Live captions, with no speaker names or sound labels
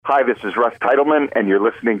Hi, this is Russ Titleman, and you're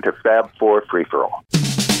listening to Fab 4 Free For All.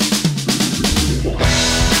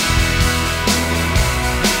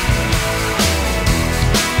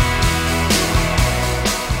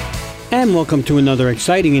 And welcome to another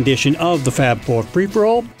exciting edition of the Fab 4 Free For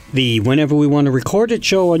All, the whenever we want to record it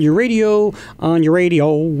show on your radio.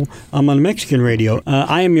 I'm on Mexican radio.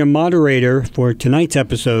 I am your moderator for tonight's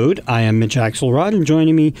episode. I am Mitch Axelrod, and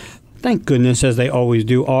joining me, thank goodness, as they always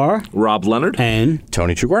do, are Rob Leonard and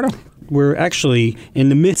Tony Triguardo. We're actually in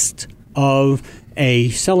the midst of a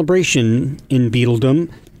celebration in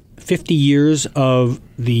Beatledom, 50 years of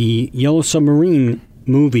the Yellow Submarine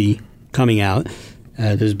movie coming out.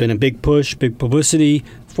 There's been a big push, big publicity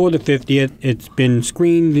for the 50th. It's been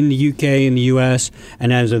screened in the UK and the US,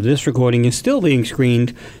 and as of this recording, is still being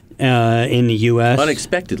screened in the US.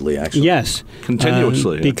 Unexpectedly, actually. Yes.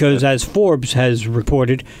 Continuously. Because as Forbes has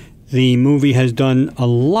reported, the movie has done a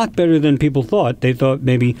lot better than people thought. They thought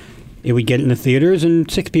maybe it would get in the theaters and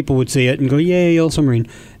 6 people would see it and go, yay, Yellow Submarine.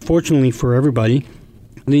 Fortunately for everybody,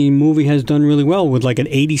 the movie has done really well with like an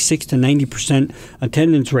 86 to 90%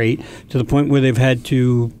 attendance rate, to the point where they've had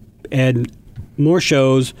to add more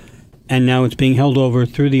shows, and now it's being held over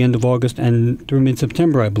through the end of August and through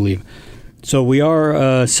mid-September, I believe. So we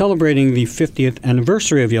are celebrating the 50th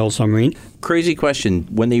anniversary of Yellow Submarine. Crazy question.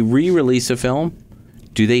 When they re-release a film,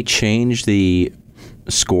 do they change the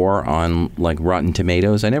score on like Rotten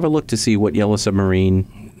Tomatoes? I never looked to see what Yellow Submarine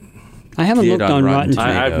I haven't did looked on Rotten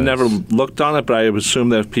Tomatoes. I've never looked on it, but I would assume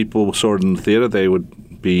that if people saw it in the theater, they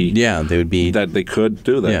would be... Yeah, they would be... That they could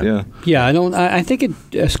do that, yeah. Yeah, I think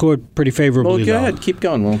it scored pretty favorably, Well, go though. ahead. Keep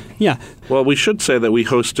going, Will. Yeah. Well, we should say that we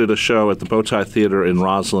hosted a show at the Bowtie Theater in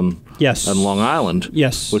Roslyn Yes. and Long Island,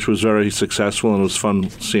 Yes. which was very successful, and it was fun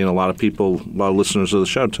seeing a lot of people, a lot of listeners of the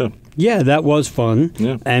show, too. Yeah, that was fun.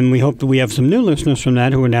 Yeah. And we hope that we have some new listeners from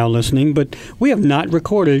that who are now listening, but we have not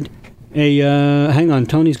recorded a... hang on,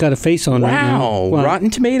 Tony's got a face on right now. Wow. Well, Rotten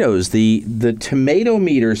Tomatoes, the tomato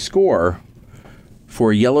meter score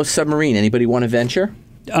for Yellow Submarine. Anybody want to venture?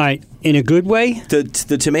 all right, in a good way? The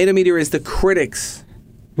tomato meter is the critics'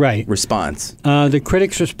 Right. response. The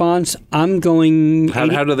critics' response, I'm going...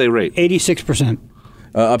 How do they rate? 86%.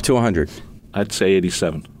 Up to 100. I'd say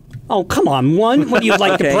 87. Oh, come on. What do you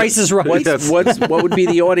like? The Price is Right? What would be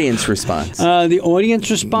the audience response? The audience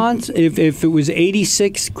response, if it was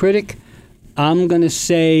 86 critic, I'm going to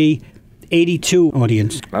say 82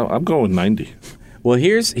 audience. I'm going with 90. Well,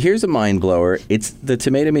 here's a mind blower. It's the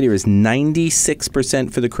tomato meter is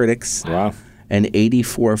 96% for the critics. Wow. And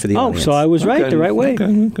 84 for the Oh, audience. so I was right Okay, the right way. Okay.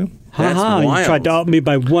 That's Ha-ha, you wild. tried to out me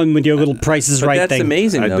by 1 with your little Price is But Right that's thing.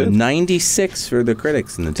 amazing, I though. did. 96 for the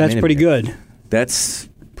critics and the That's tomato pretty meter. good. That's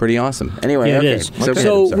pretty awesome. Anyway, Yeah, okay. it is. So, go ahead,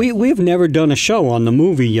 So I'm sorry. we've never done a show on the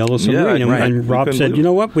movie Yellow Submarine, right. and Rob couldn't said, believe you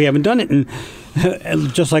know what, we haven't done it,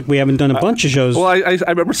 and just like we haven't done a bunch of shows. Well, I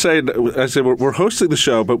remember saying, we're hosting the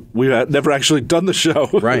show, but we had never actually done the show.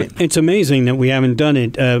 Right. It's amazing that we haven't done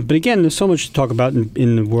it. But again, there's so much to talk about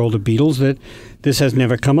in the world of Beatles that this has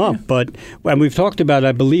never come up. And we've talked about,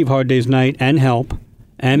 I believe, Hard Day's Night and Help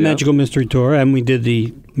and Yeah. Magical Mystery Tour, and we did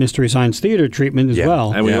the Mystery Science Theater treatment as Yeah.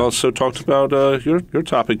 well. And we Yeah. also talked about your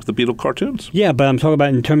topic, the Beatle cartoons. Yeah, but I'm talking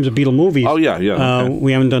about in terms of Beatle movies. Oh, yeah. Okay.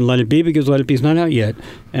 We haven't done Let It Be because Let It Be's not out yet,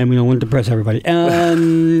 and we don't want to depress everybody.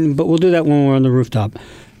 But we'll do that when we're on the rooftop.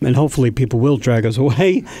 And hopefully people will drag us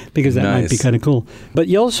away because that might be Nice. kind of cool. But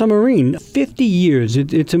Yellow Submarine, 50 years.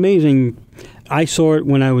 It's amazing. I saw it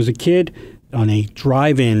when I was a kid on a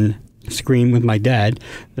drive-in screen with my dad.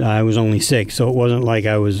 I was only 6, so it wasn't like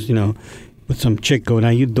I was, with some chick going, how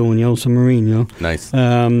you doing, Yellow Submarine, Nice.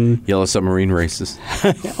 Yellow Submarine races.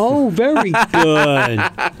 Oh, very good.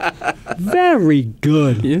 Very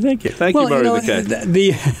good. Yeah, thank you. Thank you, Murray the K.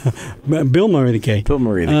 The Bill Murray the K. Bill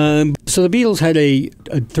Murray the So the Beatles had a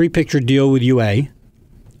 3-picture deal with UA,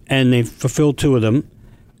 and they fulfilled 2 of them.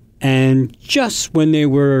 And just when they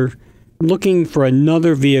were looking for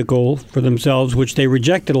another vehicle for themselves, which they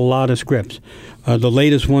rejected a lot of scripts, the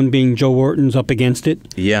latest one being Joe Orton's Up Against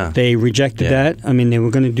It. Yeah. They rejected Yeah. that. I mean, they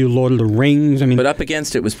were going to do Lord of the Rings. I mean, But Up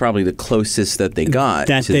Against It was probably the closest that they got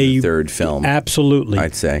that to the third film, Absolutely.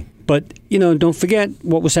 I'd say. But, don't forget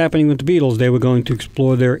what was happening with the Beatles. They were going to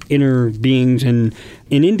explore their inner beings in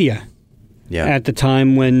India Yeah. at the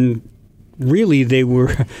time when really they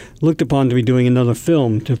were looked upon to be doing another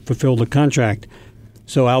film to fulfill the contract.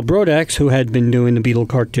 So Al Brodax, who had been doing the Beatle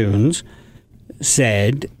cartoons,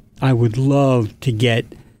 said, I would love to get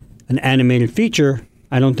an animated feature.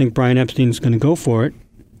 I don't think Brian Epstein's going to go for it.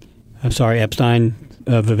 I'm sorry, Epstein,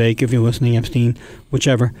 Vivek, if you're listening, Epstein,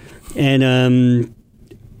 whichever. And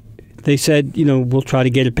they said, we'll try to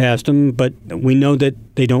get it past them, but we know that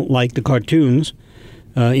they don't like the cartoons.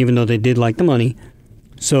 even though they did like the money.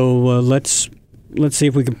 So let's see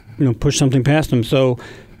if we can push something past them. So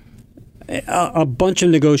a bunch of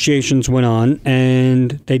negotiations went on,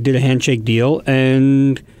 and they did a handshake deal,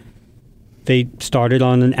 and they started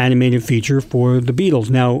on an animated feature for the Beatles.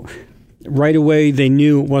 Now, right away, they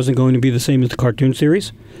knew it wasn't going to be the same as the cartoon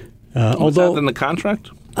series. Was that in the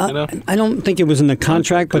contract? I don't think it was in the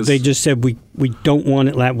contract, but they just said we don't want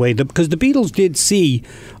it that way. Because the Beatles did see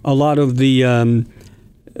a lot of the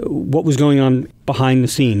what was going on behind the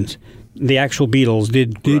scenes. The actual Beatles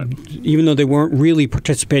did right. Even though they weren't really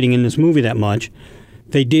participating in this movie that much,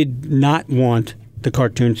 they did not want the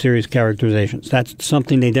cartoon series characterizations. That's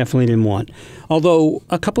something they definitely didn't want. Although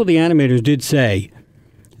a couple of the animators did say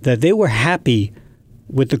that they were happy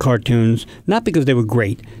with the cartoons, not because they were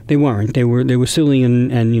great. They weren't. They were silly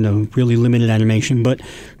and really limited animation. But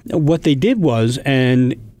what they did was,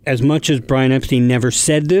 and as much as Brian Epstein never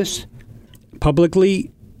said this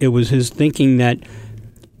publicly, it was his thinking that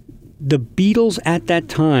the Beatles at that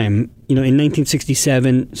time, in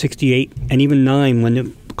 1967, 68, and even 9, when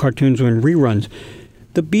the cartoons were in reruns,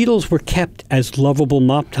 the Beatles were kept as lovable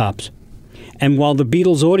mop tops. And while the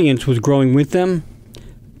Beatles audience was growing with them,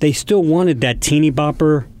 they still wanted that teeny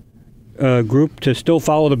bopper group to still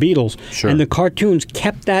follow the Beatles. Sure. And the cartoons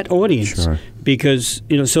kept that audience. Sure. Because,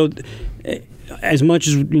 as much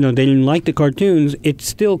as, they didn't like the cartoons, it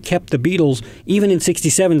still kept the Beatles, even in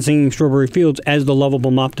 67, singing Strawberry Fields, as the lovable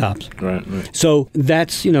mop tops. Right. So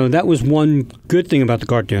that's, that was one good thing about the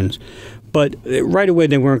cartoons. But right away,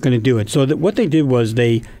 they weren't going to do it. So what they did was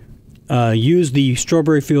they used the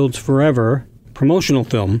Strawberry Fields Forever promotional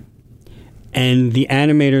film, and the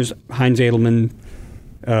animators, Heinz Edelman,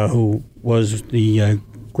 who was the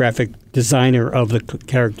graphic designer of the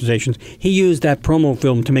characterizations, he used that promo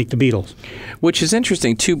film to make the Beatles. Which is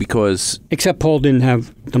interesting, too, because... Except Paul didn't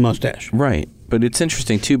have the mustache. Right. But it's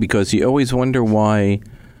interesting, too, because you always wonder why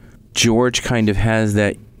George kind of has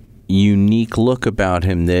that unique look about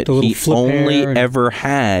him that he only ever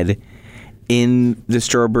had in the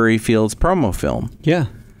Strawberry Fields promo film. Yeah.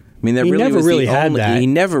 I mean, he never really had that. He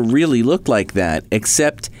never really looked like that,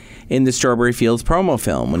 except in the Strawberry Fields promo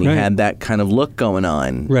film when he had that kind of look going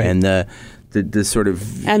on, right. And the sort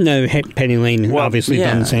of and the Penny Lane obviously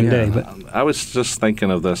done the same day. But I was just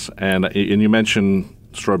thinking of this, and you mentioned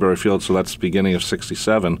Strawberry Fields, so that's the beginning of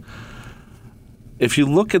 '67. If you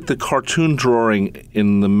look at the cartoon drawing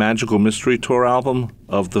in the Magical Mystery Tour album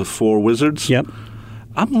of the Four Wizards, yep.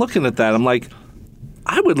 I'm looking at that. I'm like,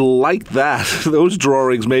 I would like that. Those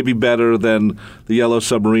drawings may be better than the Yellow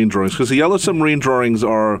Submarine drawings, because the Yellow Submarine drawings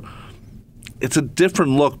it's a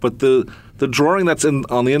different look, but the drawing that's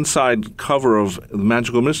on the inside cover of the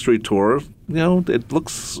Magical Mystery Tour,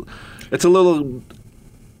 it's a little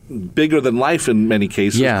bigger than life in many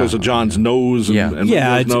cases because of John's nose and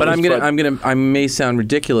nose. But I may sound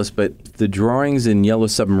ridiculous, but the drawings in Yellow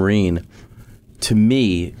Submarine, to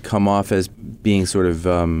me, come off as being sort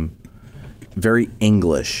of very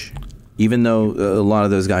English, even though a lot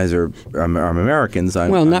of those guys are Americans.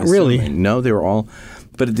 Not really. No, they were all,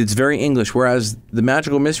 but it's very English. Whereas the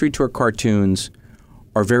Magical Mystery Tour cartoons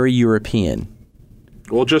are very European.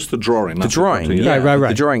 Well, just the drawing. The drawing, right.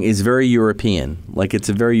 The drawing is very European. Like, it's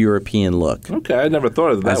a very European look. Okay, I never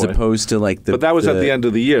thought of it that way. As opposed to but that was at the end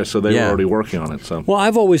of the year, so they were already working on it. So. Well,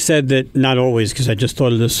 I've always said that, not always, because I just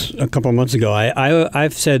thought of this a couple of months ago.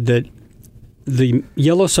 I've said that the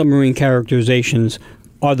Yellow Submarine characterizations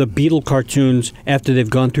are the Beatle cartoons after they've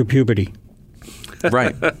gone through puberty.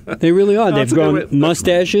 Right. They really are. They've grown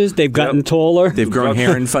mustaches. They've gotten taller. They've grown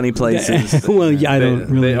hair in funny places. Well, I don't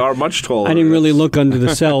really. They are much taller. I didn't really look under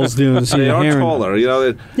the cells to see they the are hair.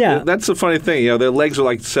 Taller. That's the funny thing. Their legs are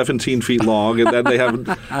like 17 feet long, and then they have,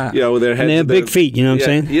 their heads. And they have big feet. You know what I'm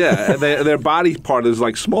saying? Yeah. Their body part is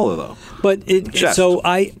like smaller though. But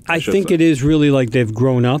I think it is really like they've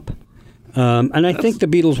grown up. And I think the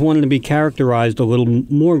Beatles wanted to be characterized a little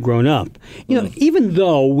more grown up. Even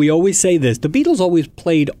though we always say this, the Beatles always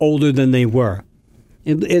played older than they were.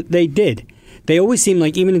 They did. They always seemed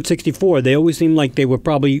like, even in '64, they always seemed like they were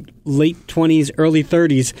probably late 20s, early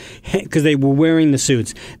 30s, because they were wearing the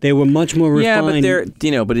suits. They were much more refined.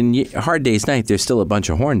 Yeah, but but in Hard Day's Night, there's still a bunch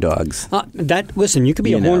of horn dogs. Listen, you could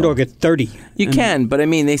be a horn dog at 30. You can, but I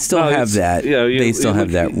mean, they still have that. They still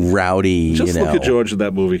have that rowdy. Just look at George in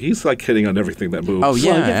that movie. He's like hitting on everything that moves. Oh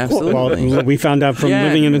yeah, absolutely. Well, we found out from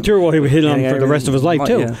living in the tour he would hit on for the rest of his life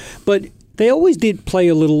too. Yeah. But they always did play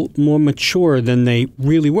a little more mature than they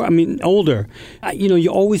really were. I mean, older. You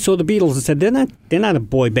always saw the Beatles and said they're not a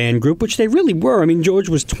boy band group, which they really were. I mean, George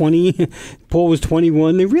was 20, Paul was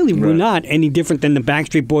 21. They really were not any different than the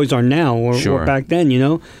Backstreet Boys are now or back then.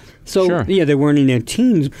 So, Sure. yeah, they weren't in their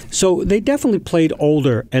teens. So they definitely played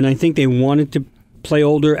older, and I think they wanted to play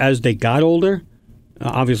older as they got older.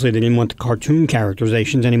 Obviously, they didn't want the cartoon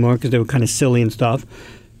characterizations anymore because they were kind of silly and stuff.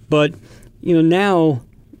 But, now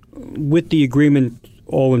with the agreement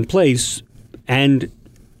all in place and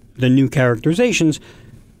the new characterizations,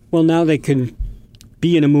 well, now they can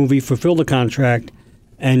be in a movie, fulfill the contract,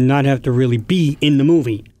 and not have to really be in the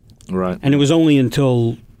movie. Right. And it was only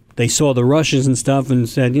until they saw the rushes and stuff and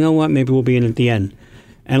said, you know what, maybe we'll be in at the end.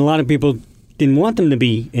 And a lot of people didn't want them to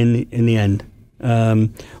be in the end,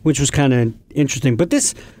 which was kind of interesting. But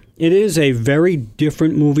it is a very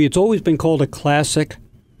different movie. It's always been called a classic,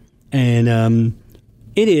 and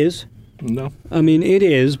it is. No. I mean, it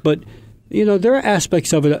is, but, there are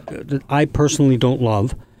aspects of it that I personally don't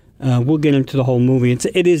love. We'll get into the whole movie.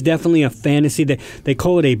 It is definitely a fantasy. They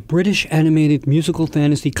call it a British animated musical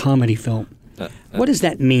fantasy comedy film. What does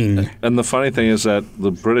that mean? And the funny thing is that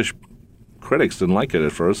the British critics didn't like it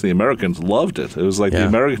at first. The Americans loved it. It was like the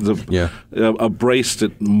Americans embraced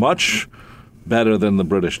it much better than the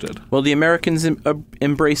British did. Well, the Americans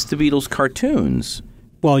embraced the Beatles cartoons.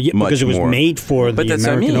 Well, yeah, much because it was more. made for the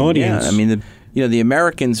American audience. Yeah, I mean, the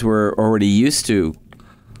Americans were already used to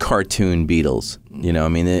cartoon Beatles.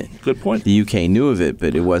 Good point. The UK knew of it,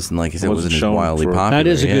 but it wasn't like I said, it wasn't as shown wildly for- popular. That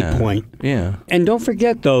is a good point. Yeah. And don't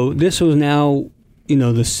forget, though, this was now, the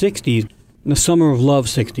 60s, the Summer of Love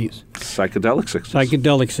 60s. Psychedelic 60s.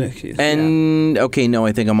 Psychedelic 60s. And, okay, no,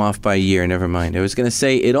 I think I'm off by a year. Never mind. I was going to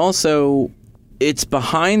say, it's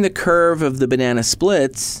behind the curve of the Banana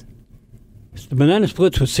Splits. The Banana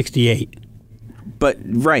Splits was 68. But,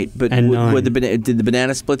 right, but And did the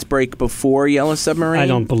Banana Splits break before Yellow Submarine? I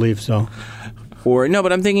don't believe so. Or, no,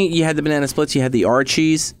 but I'm thinking you had the Banana Splits, you had the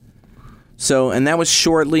Archies. So, and that was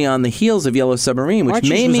shortly on the heels of Yellow Submarine, which Archie's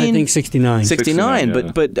may was, mean... I think, 69. 69,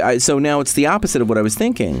 69, but so now it's the opposite of what I was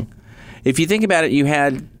thinking. If you think about it, you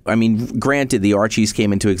had, granted, the Archies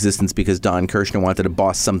came into existence because Don Kirshner wanted to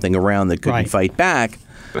boss something around that couldn't Right. fight back.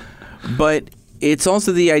 But it's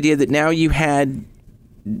also the idea that now you had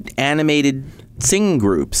animated singing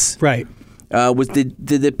groups. Right.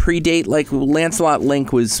 Did it predate, like Lancelot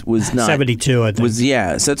Link was not 72, I think.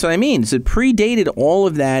 So that's what I mean. So it predated all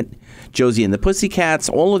of that, Josie and the Pussycats,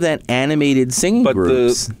 all of that animated singing But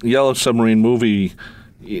groups. the Yellow Submarine movie,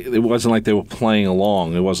 it wasn't like they were playing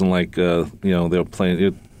along. It wasn't like they were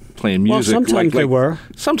playing music. Well, sometimes they were.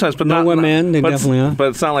 Sometimes, but Nowhere not. Man, they but, definitely are. But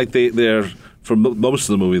it's not like they're for most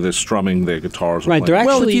of the movie. They're strumming their guitars. or Right, they're playing.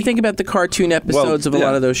 Well, if Actually- you think about the cartoon episodes of a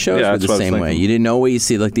lot of those shows, Yeah, were that's the what I was same way. thinking. You didn't always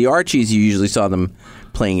see, like the Archies, you usually saw them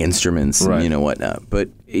playing instruments Right. and whatnot. But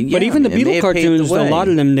yeah, But even the and they Beatle have paved the cartoons, a way. lot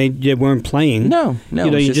of them, they weren't playing. No,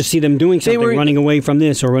 You it's just see them doing they something, were- running away from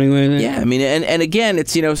this or running away. Yeah, and again,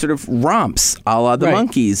 it's sort of romps, a la the Right,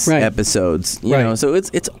 Monkees right. episodes. You Right. know, so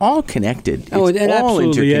it's all connected. It's Oh, it all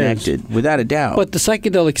absolutely is. interconnected, without a doubt. But the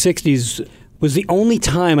psychedelic 60s was the only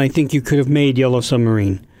time I think you could have made Yellow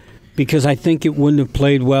Submarine, because I think it wouldn't have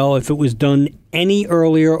played well if it was done any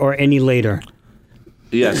earlier or any later.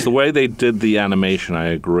 Yes, the way they did the animation, I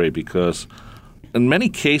agree, because in many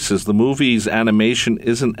cases, the movie's animation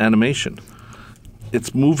isn't animation.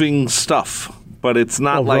 It's moving stuff, but it's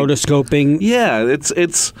not like rotoscoping. Yeah, it's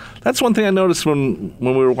that's one thing I noticed when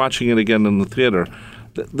we were watching it again in the theater.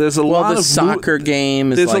 There's a lot the of soccer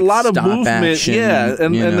game is there's like a lot of stop movement, action, yeah,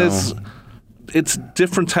 and you know. it's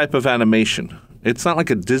different type of animation. It's not like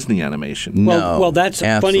a Disney animation. No, Well, that's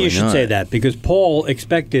funny absolutely you should not. say that, because Paul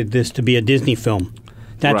expected this to be a Disney film.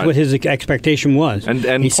 That's Right. what his expectation was.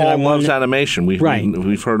 And he said, Paul "I want loves it-" animation. Right.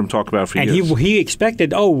 We've heard him talk about it for And years. he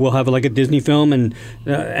expected, we'll have like a Disney film, and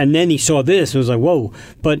then he saw this. It was like, whoa!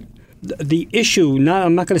 But the issue,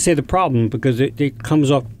 I'm not going to say the problem, because it comes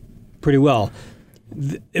up pretty well.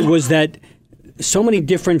 It was that so many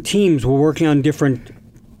different teams were working on different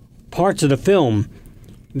parts of the film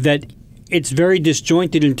that it's very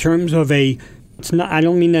disjointed in terms of It's not. I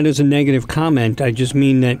don't mean that as a negative comment. I just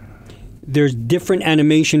mean that there's different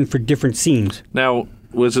animation for different scenes. Now,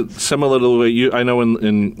 was it similar to the way I know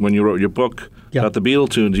in when you wrote your book Yeah. about the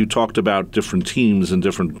Beatletunes, you talked about different teams in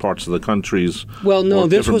different parts of the countries. Well, no, or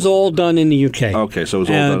this different- was all done in the UK. Okay, so it was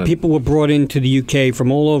all done in- People were brought into the UK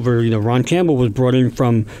from all over. Ron Campbell was brought in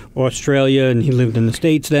from Australia, and he lived in the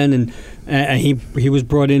States then, and he was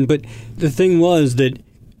brought in. But the thing was that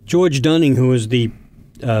George Dunning, who was the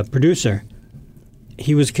producer,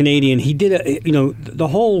 he was Canadian. He did the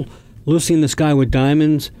whole Lucy in the Sky with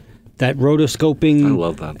Diamonds, that rotoscoping. I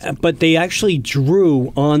love that. But they actually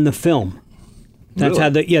drew on the film. That's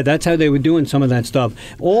Really? how that's how they were doing some of that stuff.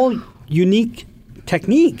 All unique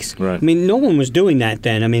techniques. Right. I mean, no one was doing that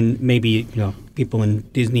then. I mean, maybe people in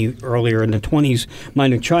Disney earlier in the 20s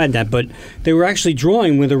might have tried that, but they were actually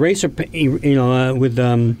drawing with with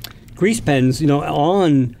grease pens,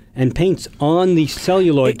 on and paints on the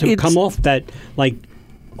celluloid to come off that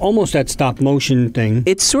almost that stop motion thing.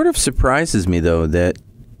 It sort of surprises me though that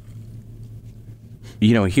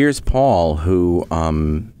here's Paul who,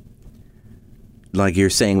 like you're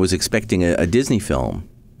saying, was expecting a Disney film.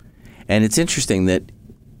 And it's interesting that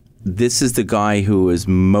this is the guy who is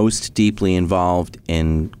most deeply involved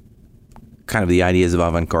in kind of the ideas of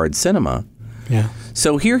avant-garde cinema. Yeah.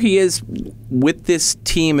 So here he is with this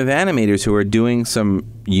team of animators who are doing some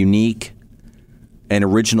unique and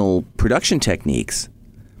original production techniques.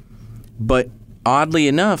 But oddly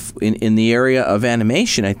enough, in the area of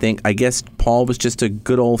animation, I guess Paul was just a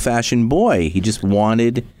good old-fashioned boy. He just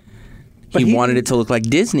wanted... He wanted it to look like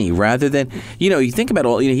Disney rather than, you think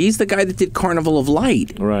about he's the guy that did Carnival of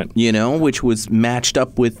Light, right? Which was matched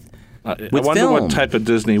up with I wonder film. what type of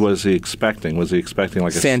Disney was he expecting? Was he expecting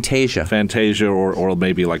like a Fantasia, or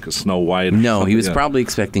maybe like a Snow White? No, he was probably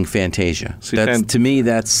expecting Fantasia. To me,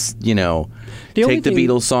 that's take the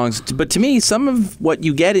Beatles songs. But to me, some of what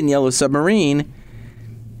you get in Yellow Submarine,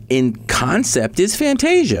 in concept, is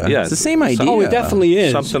Fantasia. Yeah, it's the same idea. Oh, it definitely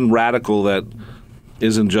is something radical that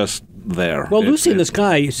isn't just there. Well, Lucy in the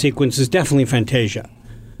Sky sequence is definitely Fantasia.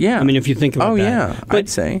 Yeah. I mean, if you think about that. Oh, yeah, but, I'd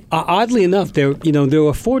say. Oddly enough, there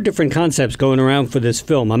were 4 different concepts going around for this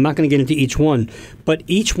film. I'm not going to get into each one, but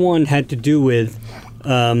each one had to do with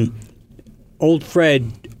old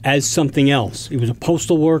Fred as something else. He was a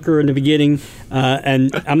postal worker in the beginning,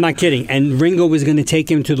 and I'm not kidding. And Ringo was going to take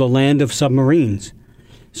him to the land of submarines.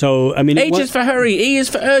 So, I mean... H is for hurry, E is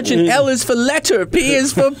for urgent, L is for letter, P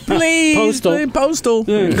is for please. Postal.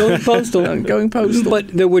 Yeah, going postal. Going postal. But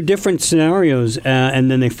there were different scenarios, and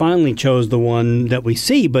then they finally chose the one that we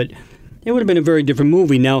see, but it would have been a very different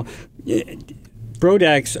movie. Now,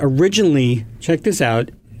 Brodax originally, check this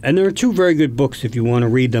out, and there are 2 very good books if you want to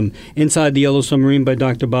read them. Inside the Yellow Submarine by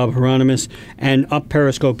Dr. Bob Hieronymus and Up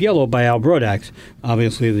Periscope Yellow by Al Brodax.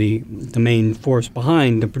 Obviously the main force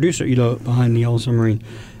behind the producer, behind the Yellow Submarine.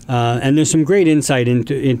 And there's some great insight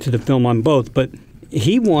into the film on both, but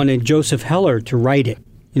he wanted Joseph Heller to write it.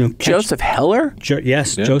 Joseph Heller?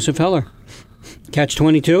 Yes, yeah. Joseph Heller.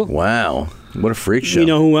 Catch-22. Wow. What a freak show. You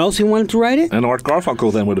know who else he wanted to write it? And Art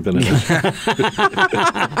Garfunkel then would have been in it.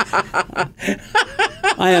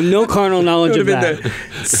 I have no carnal knowledge of that.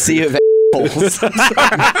 Sea of assholes.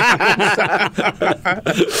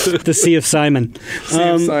 The Sea of Simon. Sea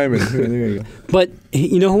of Simon. There you go. But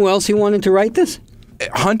you know who else he wanted to write this?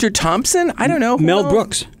 Hunter Thompson? I don't know. Mel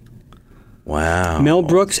Brooks. Wow. Mel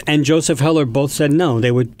Brooks and Joseph Heller both said no.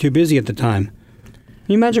 They were too busy at the time.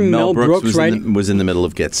 Can you imagine Mel Brooks writing? Was in the middle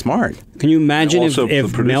of Get Smart. Can you imagine if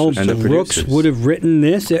Mel Brooks would have written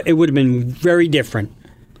this? It would have been very different.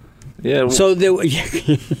 Yeah. So there would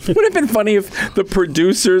have been funny if the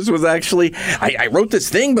producers was actually, I wrote this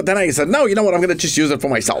thing, but then I said, no, you know what, I'm going to just use it for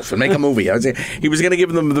myself and make a movie. He was going to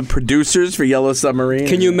give them the producers for Yellow Submarine.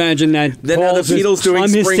 Can you imagine that? Then now the Beatles doing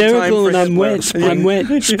I'm hysterical and I'm wet. I'm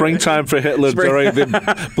wet. Springtime for Hitler during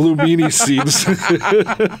the Blue Meanie scenes.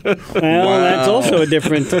 Well, that's also a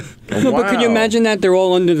different... No, but could you imagine that? They're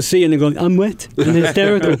all under the sea and they're going, I'm wet and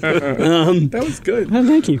hysterical. That was good.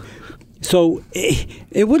 Thank you. So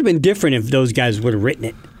it would have been different if those guys would have written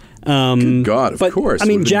it. Good God, of course. I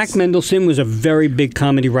mean, Jack Mendelson was a very big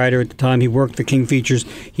comedy writer at the time. He worked for King Features.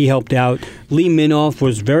 He helped out. Lee Minoff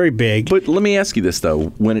was very big. But let me ask you this, though.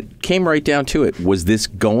 When it came right down to it, was this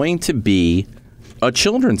going to be a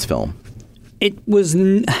children's film? It was...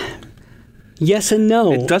 Yes and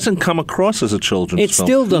no. It doesn't come across as a children's film. It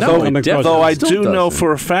still doesn't come across. Though I do know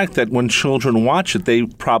for a fact that when children watch it, they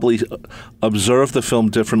probably observe the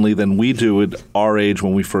film differently than we do at our age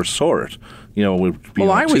when we first saw it. I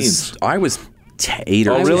was 8 or 10.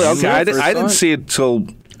 Oh, really? Okay, I didn't see it till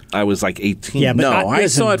I was like 18. Yeah, but I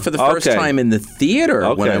saw it for the first time in the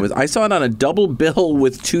theater when I saw it on a double bill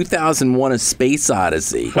with 2001: A Space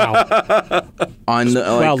Odyssey. Wow.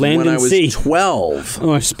 Land when I was 12.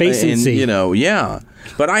 Oh, Space and Sea. Yeah.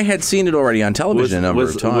 But I had seen it already on television a number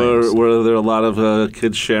of times. Were there a lot of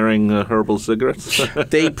kids sharing herbal cigarettes?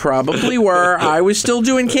 They probably were. I was still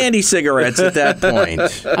doing candy cigarettes at that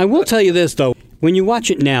point. I will tell you this, though. When you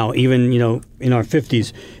watch it now, even, in our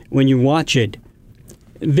 50s, when you watch it,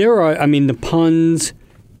 there are, the puns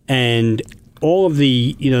and all of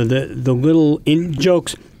the, the little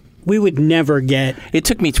jokes, we would never get. It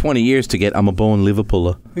took me 20 years to get I'm a born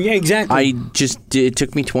Liverpooler. Yeah, exactly. It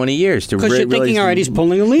took me 20 years to Because you're thinking, realize all right, he's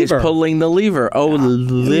pulling a lever. He's pulling the lever. Oh,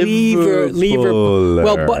 lever.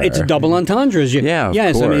 Well, but it's double entendres. Yeah, of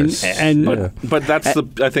yes, course. I mean, But that's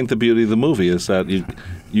I think the beauty of the movie is that you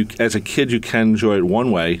as a kid you can enjoy it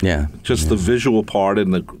one way, just the visual part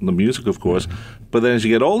and the music, of course. But then as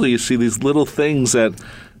you get older, you see these little things that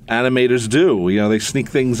animators do. They sneak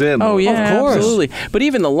things in. Oh, yeah, of course. absolutely. But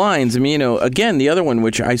even the lines, I mean, again, the other one,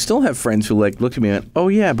 which I still have friends who looked at me and went, oh,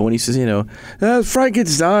 yeah, but when he says,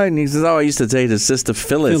 Frankenstein, he says, oh, I used to date his sister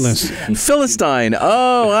Phyllis. Philistine.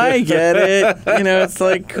 Oh, I get it. It's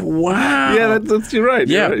like, wow. Yeah, that's you're right.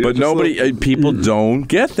 Yeah, you're but nobody, people don't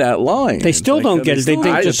get that line. They still don't get it. They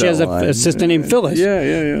think just she has a sister named Phyllis.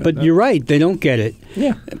 Yeah. But you're right. They don't get it.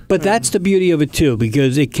 Yeah. But that's the beauty of it, too,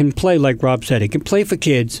 because it can play, like Rob said, it can play for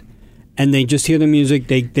kids. And they just hear the music.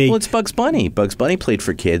 Well, it's Bugs Bunny. Bugs Bunny played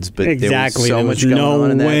for kids, but exactly. there was so much no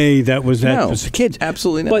going on in way that was for kids.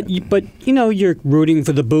 Absolutely not. But you're rooting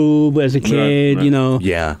for the boob as a kid. Right.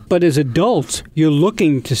 Yeah. But as adults, you're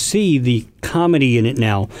looking to see the comedy in it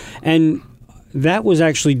now, and that was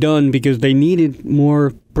actually done because they needed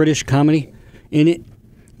more British comedy in it.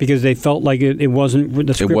 Because they felt like it wasn't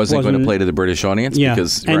the script wasn't going to play to the British audience. Yeah,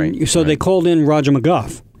 because, so they called in Roger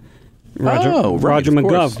McGough. Roger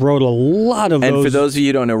McGough wrote a lot of those. And for those of you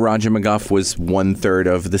who don't know, Roger McGough was 1/3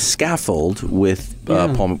 of The Scaffold with Paul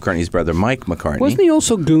McCartney's brother, Mike McCartney. Wasn't he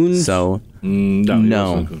also Goons? So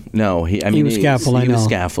no. He was Scaffold. I know. He was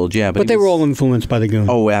Scaffold, yeah. But they were all influenced by the Goons.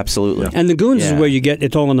 Oh, absolutely. And the Goons is where you get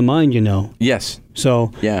It's All in the Mind, Yes.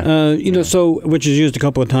 So yeah. So which is used a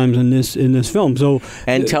couple of times in this film. So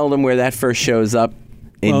and tell them where that first shows up.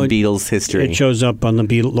 In Beatles history. It shows up on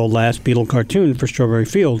the last Beatle cartoon for Strawberry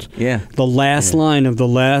Fields. Yeah. The last line of the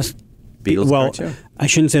last Beatles cartoon. I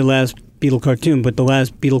shouldn't say last Beatle cartoon, but the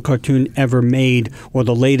last Beatle cartoon ever made, or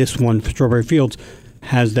the latest one for Strawberry Fields,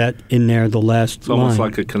 has that in there, the last line. It's almost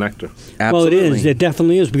like a connector. Absolutely. Well, it is. It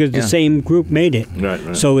definitely is, because the same group made it.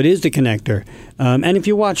 Right. So it is the connector. And if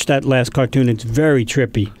you watch that last cartoon, it's very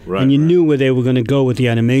trippy. Right, and you knew where they were going to go with the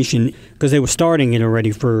animation, because they were starting it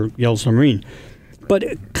already for Yellow Submarine. But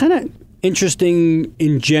kind of interesting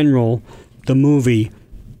in general, the movie.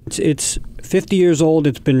 It's 50 years old.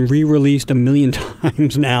 It's been re-released a million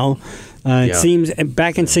times now. It seems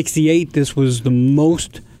back in '68, this was the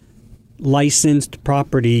most licensed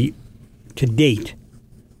property to date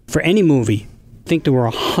for any movie. I think there were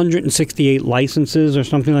 168 licenses or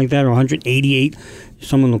something like that, or 188.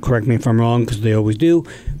 Someone will correct me if I'm wrong, because they always do.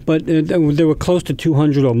 But there were close to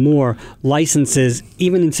 200 or more licenses,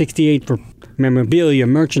 even in '68, for memorabilia,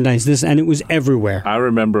 merchandise, and it was everywhere. I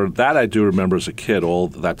remember that. I do remember as a kid all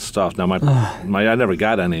that stuff. Now I never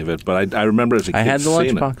got any of it, but I remember as a kid. I had the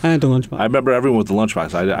lunchbox. I had the lunchbox. I remember everyone with the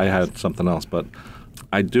lunchbox. I had something else, but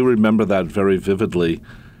I do remember that very vividly.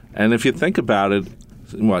 And if you think about it,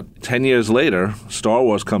 10 years later, Star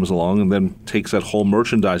Wars comes along and then takes that whole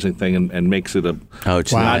merchandising thing and makes it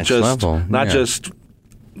not just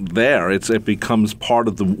there. It becomes part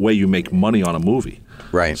of the way you make money on a movie.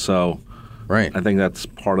 Right. So. Right. I think that's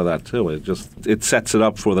part of that too. It sets it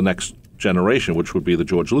up for the next generation, which would be the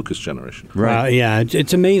George Lucas generation. Right.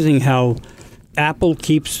 It's amazing how Apple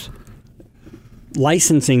keeps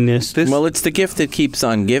licensing this. Well, it's the gift that keeps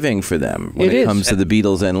on giving for them when it comes to the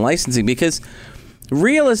Beatles and licensing, because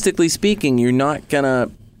realistically speaking, you're not going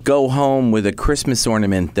to go home with a Christmas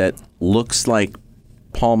ornament that looks like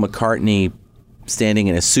Paul McCartney standing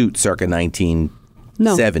in a suit circa 1970.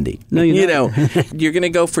 No, you're not. You're going to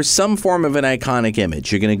go for some form of an iconic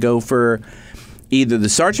image. You're going to go for either the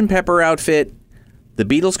Sgt. Pepper outfit, the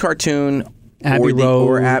Beatles cartoon, Abbey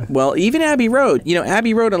Road. even Abbey Road.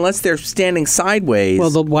 Abbey Road, unless they're standing sideways. Well,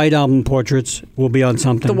 the White Album portraits will be on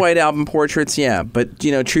something. The White Album portraits, yeah. But,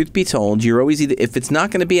 truth be told, you're always if it's not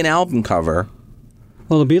going to be an album cover.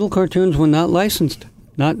 Well, the Beatle cartoons were not licensed.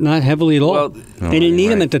 Not heavily at all. Well, they didn't need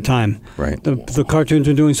them at the time. Right. The cartoons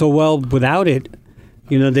were doing so well without it.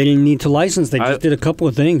 They didn't need to license. They just did a couple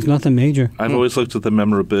of things, nothing major. I've always looked at the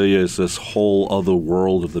memorabilia as this whole other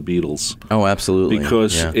world of the Beatles. Oh, absolutely.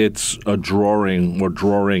 Because it's a drawing or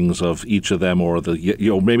drawings of each of them, or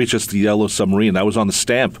maybe it's just the Yellow Submarine. That was on the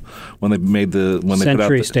stamp when they made they put out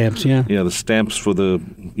Century stamps, yeah. Yeah, the stamps for the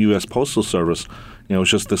U.S. Postal Service. It's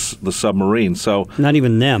just the submarine. So not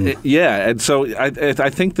even them. And so I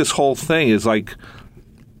think this whole thing is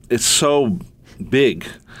it's so big.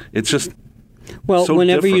 It's just. Well, so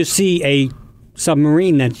whenever different. you see a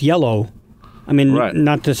submarine that's yellow, I mean, Right.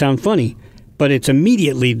 not to sound funny, but it's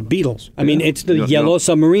immediately the Beatles. I mean, it's the You know- Yellow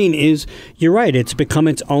Submarine is, you're right, it's become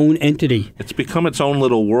its own entity. It's become its own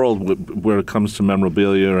little world where it comes to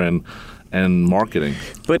memorabilia and marketing.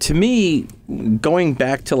 But to me, going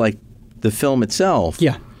back to like the film itself,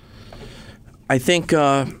 Yeah. I think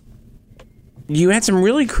you had some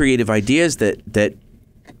really creative ideas that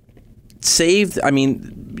saved. I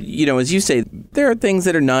mean, you know, as you say, there are things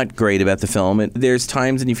that are not great about the film. There's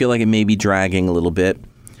times when you feel like it may be dragging a little bit.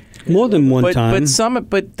 More than one time.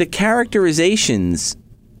 But the characterizations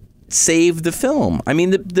save the film. I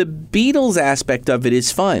mean, the Beatles aspect of it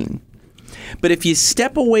is fun. But if you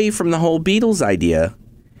step away from the whole Beatles idea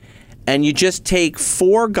and you just take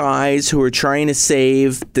 4 guys who are trying to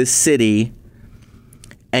save the city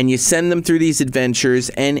and you send them through these adventures,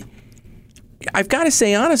 and I've got to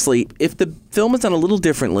say honestly, if the film is done a little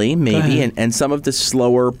differently, maybe, and some of the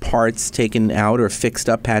slower parts taken out or fixed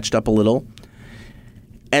up, patched up a little,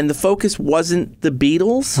 and the focus wasn't the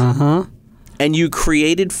Beatles, and you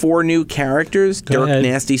created 4 new characters, Dirk, ahead.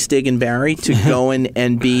 Nasty, Stig, and Barry, to go in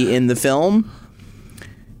and be in the film,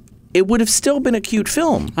 it would have still been a cute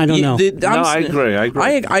film. I don't know. I agree.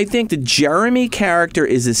 I think the Jeremy character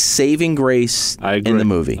is a saving grace I agree. in the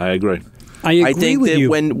movie. I agree. I agree I think with that you.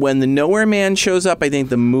 when the Nowhere Man shows up, I think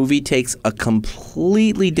the movie takes a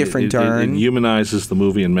completely different turn. It humanizes the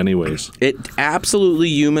movie in many ways. It absolutely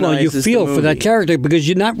well, humanizes you feel the for that movie. character because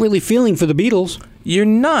you're not really feeling for the Beatles. You're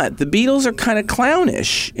not. The Beatles are kind of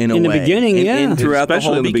clownish in a In the way. beginning, yeah. throughout Especially the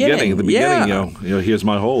whole in the beginning. The beginning, Yeah. you know, here's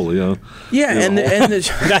my hole. You know. Yeah, and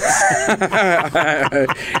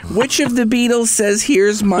which of the Beatles says,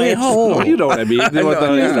 "Here's my hole"? Oh, you know what I mean. You know what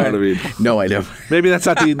I mean. No, I don't. Maybe that's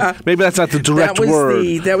not the direct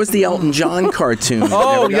word. That was the Elton John cartoon.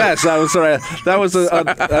 Oh yes, that was right. That was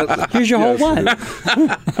a Here's your whole what?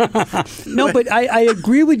 No, but I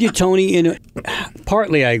agree with you, Tony.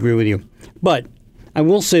 Partly I agree with you. But I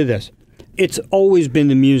will say this. It's always been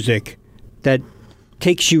the music that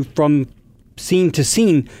takes you from scene to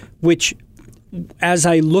scene, which, as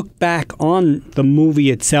I look back on the movie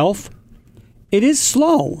itself, it is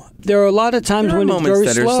slow. There are a lot of times There are when it's moments very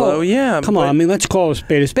that are slow. slow, yeah, Come on, but- I mean, let's call a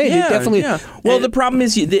spade a spade. Yeah, It definitely. yeah. Well, the problem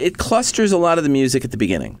is it clusters a lot of the music at the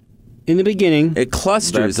beginning. In the beginning, It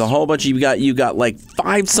clusters a whole bunch. You got like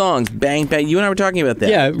 5 songs, bang bang. You and I were talking about that.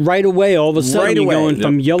 yeah, right away, all of a sudden, Right you're away. going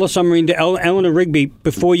from Yellow Submarine to Eleanor Rigby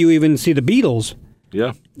before you even see the Beatles.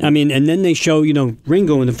 yeah. I mean, and then they show,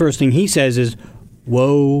 Ringo, and the first thing he says is,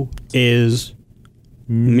 "Woe is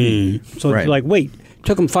me." So Right. it's like, wait,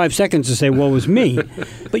 took him 5 seconds to say, "Woe is me,"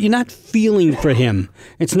 but you're not feeling for him.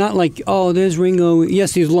 It's not like, oh, there's Ringo.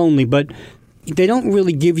 Yes, he's lonely, but they don't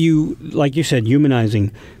really give you, like you said,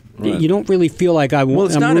 humanizing. You don't really feel like I'm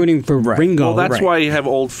not rooting for right. Ringo. Well, that's Right. why you have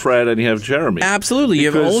old Fred and you have Jeremy. Absolutely. You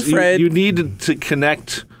have Because old Fred. You needed to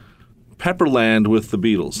connect Pepperland with the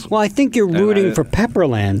Beatles. Well, I think you're rooting for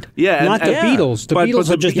Pepperland, Yeah, not the Beatles. The But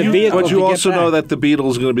Beatles are just a vehicle. But you to get also back. know that the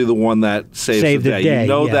Beatles are going to be the one that saves Save the the day. day, You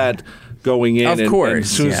know yeah. that going in. Of and course,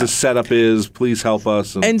 as soon as yeah. the setup is, please help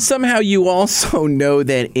us. And somehow you also know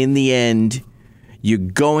that in the end, you're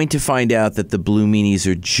going to find out that the Blue Meanies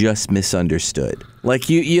are just misunderstood. Like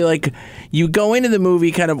you go into the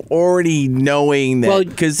movie kind of already knowing that Well,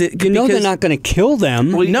 because they're not going to kill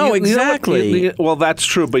them. Well, No, You know what- exactly. well, that's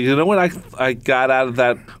true. But you know what I got out of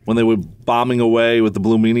that when they were bombing away with the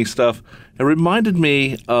Blue Meanie stuff? It reminded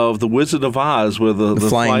me of The Wizard of Oz with the Flying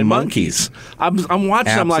flying Monkeys. I'm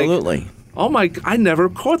watching. I'm Absolutely. like, oh my! I never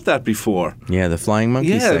caught that before. Yeah, the Flying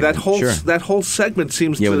Monkeys. Yeah, segment, that sure. whole segment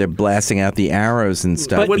seems Yeah, to. where they're blasting out the arrows and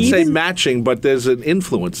stuff. I wouldn't say even- matching, but there's an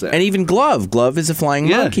influence there. And even Glove. Glove is a flying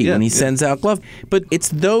Yeah, monkey yeah, when he yeah. sends out Glove. But it's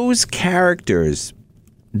those characters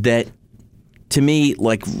that, to me,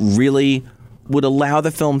 like really would allow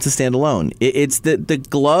the film to stand alone. It's the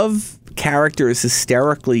Glove character is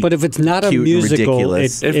hysterically But if it's not a cute and musical,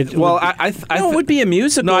 ridiculous. it well, would- I it would be a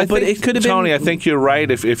musical, No, I but think, it could have been. Tony, I think you're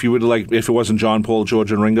right. If you would if it wasn't John, Paul,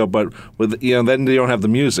 George, and Ringo, but with then you don't have the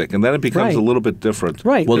music, and then it becomes Right. a little bit different.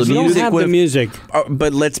 right. Well, the because you don't music have the would've- music.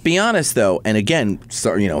 But let's be honest, though, and again,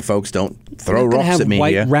 so, folks, don't throw You're not gonna rocks have at me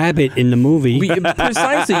White here. Rabbit in the movie.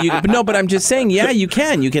 Precisely. But I'm just saying, yeah, you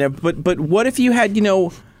can. You can have. But what if you had,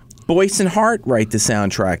 Boyce and Hart write the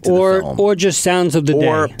soundtrack to the film? or just Sounds of the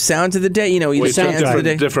Or Day. Sounds of the Day, either With Sounds of the different,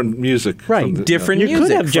 Day. different music. Right. from the- Different You music.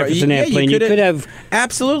 could have Jefferson Yeah, Airplane. You could have-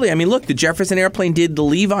 Absolutely. I mean, look, the Jefferson Airplane did the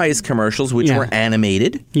Levi's commercials, which Yeah. were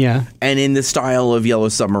animated Yeah, and in the style of Yellow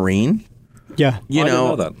Submarine. yeah. You I didn't know,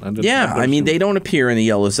 know that. I didn't- yeah. I I mean, didn't- they don't appear in the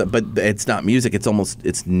Yellow Sub, but it's not music. It's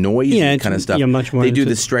noisy Yeah, it's- kind of stuff. yeah, much more They do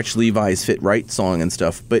into- the Stretch Levi's Fit Right song and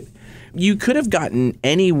stuff, but you could have gotten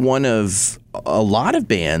any one of a lot of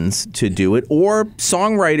bands to do it, or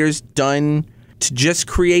songwriters done to just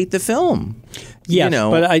create the film. Yes,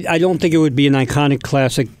 but I don't think it would be an iconic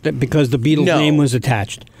classic because the Beatles name was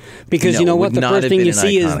attached. Because you know what? The first thing you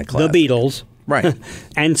see is the Beatles. Right.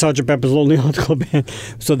 And Sgt. Pepper's Lonely Hearts Club Band.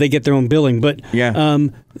 So they get their own billing. But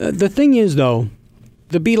the thing is, though,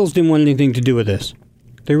 the Beatles didn't want anything to do with this.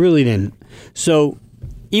 They really didn't. So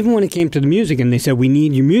even when it came to the music and they said, we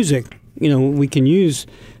need your music, we can use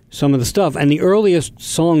some of the stuff. And the earliest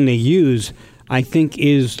song they use, I think,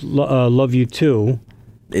 is Love You Too.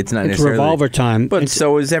 It's not necessarily... It's Revolver Time. But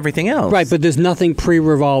so is everything else. Right, but there's nothing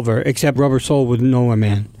pre-Revolver except Rubber Soul with Nowhere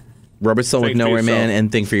Man. Rubber Soul with Nowhere Man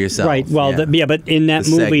and Think for Yourself. Right, well, but in that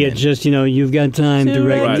movie, it's just, you've got time to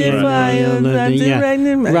rectify.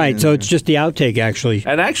 Right, so it's just the outtake, actually.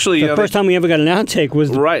 And actually... The first time we ever got an outtake was...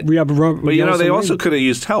 Right. But, they also could have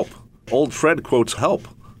used Help. Old Fred quotes Help.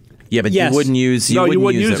 Yeah, but you wouldn't use it. You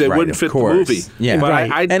wouldn't use it. It wouldn't fit the movie. Yeah, but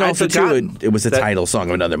right. And also, too, it was the title song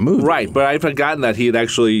of another movie. Right, but I'd forgotten that he had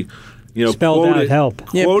actually, spelled out Help.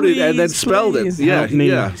 Quoted and then spelled it.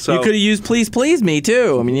 Yeah. So you could have used Please Please Me,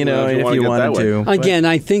 too. I mean, if you wanted to. Again,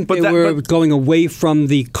 I think they were going away from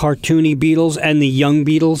the cartoony Beatles and the young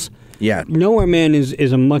Beatles. Yeah. Nowhere Man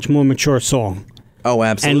is a much more mature song. Oh,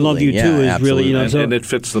 absolutely. And Love You Too is absolutely. really, and it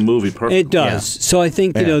fits the movie perfectly. It does. Yeah. So I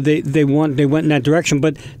think they went in that direction.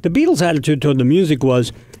 But the Beatles' attitude toward the music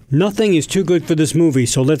was, nothing is too good for this movie,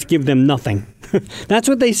 so let's give them nothing. That's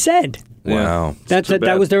what they said. Wow.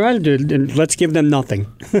 That was their attitude, and let's give them nothing.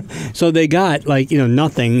 So they got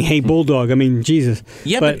nothing. Hey, Bulldog. I mean, Jesus.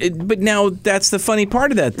 Yeah, but now that's the funny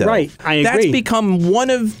part of that, though. Right. I agree. That's become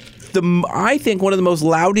one of the most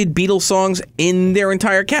lauded Beatles songs in their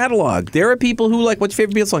entire catalog. There are people who like, what's your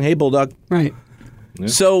favorite Beatles song? Hey, Bulldog. Right. Yeah.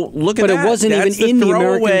 So look at that. But it wasn't even in the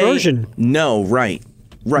American version. No, right.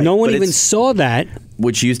 No one even saw that.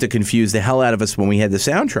 Which used to confuse the hell out of us when we had the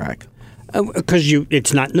soundtrack. Because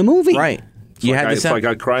it's not in the movie. Right. It's like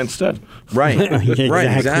I Cry Instead. Right.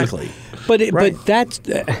 Right, exactly. But that's...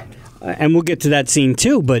 and we'll get to that scene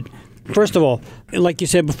too, but... First of all, like you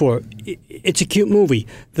said before, it's a cute movie.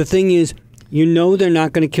 The thing is, they're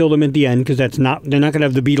not going to kill them at the end because they're not going to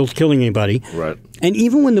have the Beatles killing anybody. Right. And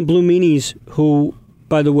even when the Blue Meanies, who,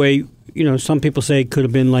 by the way, some people say could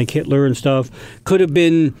have been like Hitler and stuff, could have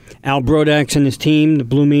been Al Brodax and his team, the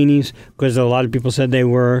Blue Meanies, because a lot of people said they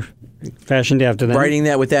were fashioned after them. Writing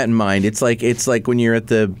that with that in mind, it's like when you're at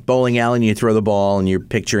the bowling alley and you throw the ball and you're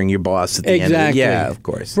picturing your boss at the end of it. Yeah, of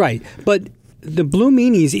course. Right. But the Blue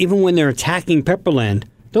Meanies, even when they're attacking Pepperland,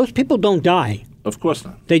 those people don't die. Of course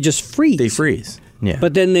not. They just freeze. They freeze. Yeah.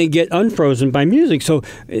 But then they get unfrozen by music. So,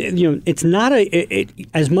 it's not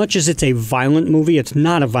as much as it's a violent movie, it's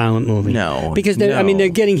not a violent movie. No. Because they're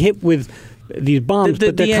getting hit with these bombs,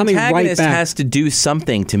 but they're coming right back. The antagonist has to do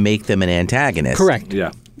something to make them an antagonist. Correct.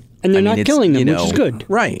 Yeah. And they're not killing them, which is good.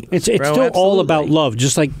 Right. It's still all about love,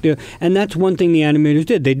 just like and that's one thing the animators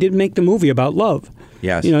did. They did make the movie about love.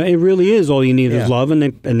 Yes. It really is all you need is love, and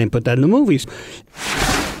they put that in the movies.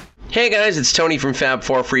 Hey guys, it's Tony from Fab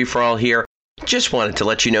 4 Free For All here. Just wanted to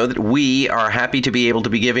let you know that we are happy to be able to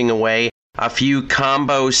be giving away a few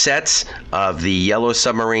combo sets of the Yellow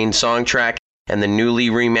Submarine Songtrack and the newly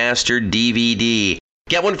remastered DVD.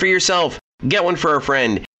 Get one for yourself. Get one for a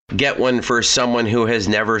friend. Get one for someone who has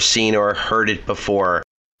never seen or heard it before.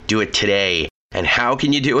 Do it today. And how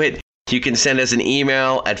can you do it? You can send us an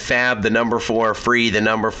email at fab4free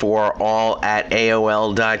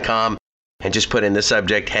all@AOL.com and just put in the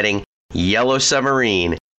subject heading Yellow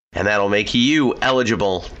Submarine, and that'll make you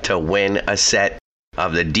eligible to win a set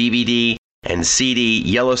of the DVD and CD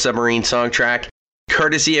Yellow Submarine Songtrack,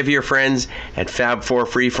 courtesy of your friends at Fab4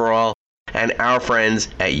 Free For All and our friends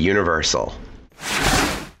at Universal.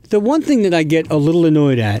 The one thing that I get a little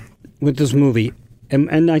annoyed at with this movie,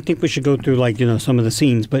 and I think we should go through some of the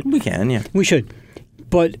scenes, but we can, yeah, we should.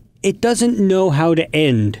 But it doesn't know how to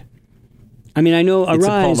end. I mean, I know it's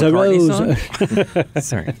Arise, a Paul McCartney Arose.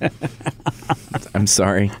 Sorry, I'm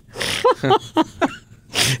sorry.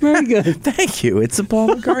 Very good. Thank you. It's a Paul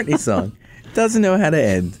McCartney song. It doesn't know how to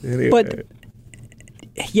end. But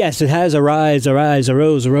yes, it has Arise, Arise,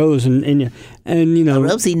 Arose, Arose, and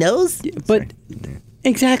Rosie knows. But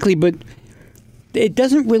exactly, but. It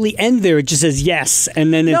doesn't really end there. It just says yes,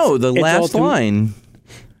 and then the last line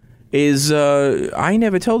is I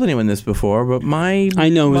never told anyone this before, but I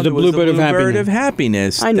know it was the Bluebird of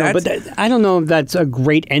Happiness. I know, but I don't know if that's a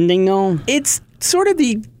great ending, though. It's sort of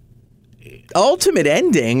the ultimate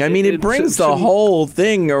ending. I mean, it brings the whole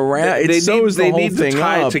thing around. It sews the whole thing up. They need to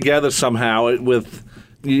tie it together somehow with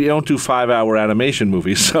you don't do 5-hour animation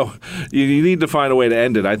movies, so you need to find a way to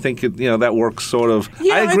end it. I think that works sort of.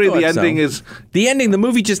 Yeah, I agree. thought The ending so. is The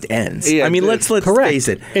movie just ends. Yeah, I mean, let's correct. face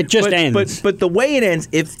it. It just ends. But the way it ends,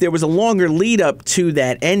 if there was a longer lead up to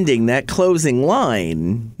that ending, that closing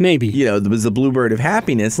line, Maybe. there was the Bluebird of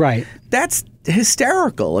Happiness. Right. That's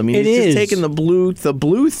hysterical. I mean, It he's is. just taken the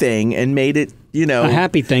blue thing and made it, a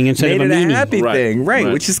happy thing instead made of a it meaning. a happy Right, thing, right?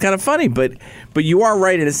 right. Which is kind of funny, but you are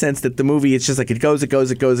right in a sense that the movie, it's just like it goes, and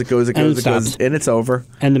it's over.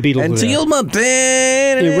 And the Beatles were there. Until my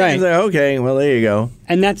band. You're right. Okay, well there you go.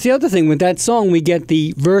 And that's the other thing. With that song, we get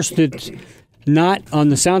the verse that's not on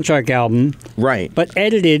the soundtrack album, Right. but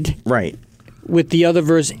edited Right. with the other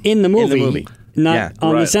verse in the movie. Not Yeah.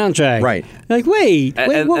 on Right. the soundtrack. Right. Like, wait,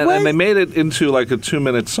 and, what? and they made it into like a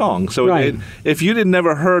 2-minute song. So Right. if you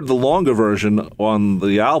never heard the longer version on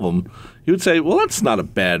the album, you would say, well, that's not a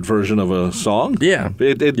bad version of a song. Yeah.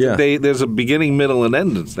 Yeah. There's a beginning, middle, and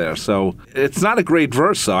end there. So it's not a great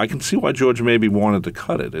verse, though. I can see why George maybe wanted to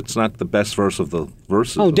cut it. It's not the best verse of the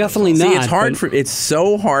verses. Oh, of the definitely song. not. See, it's hard but- it's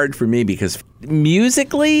so hard for me because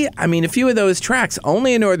musically, I mean, a few of those tracks,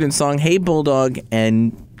 Only a Northern Song, Hey Bulldog,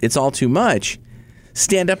 and It's All Too Much,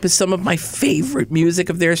 stand up as some of my favorite music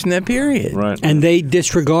of theirs from that period. Right. And they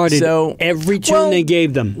disregarded every tune they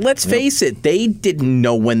gave them. Let's face it, they didn't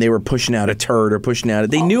know when they were pushing out a turd or pushing out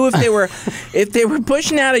They knew if they were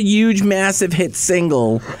pushing out a huge, massive hit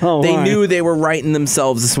single, Oh, they right. knew they were writing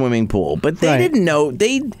themselves a swimming pool. But they Right. didn't know.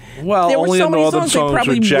 There were Only so a many Northern songs they Song's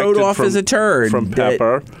probably rejected wrote off from- as a turd from that-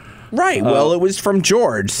 Pepper. Right. Well, it was from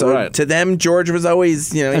George. So Right. to them, George was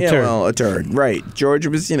always, A turd. a turd. Right. George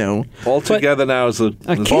was, All together now is A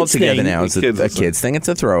kid's all together thing. now. It's a kid's thing. It's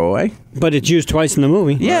a throwaway. But it's used twice in the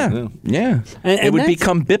movie. Yeah. Yeah. And it would that's-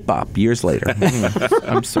 become Bip Bop years later.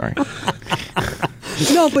 I'm sorry.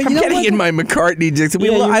 No, but you I'm know getting what? in my McCartney Dixon.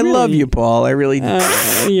 Yeah, you I love really- you, Paul. I really do.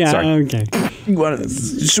 Yeah, Sorry. okay.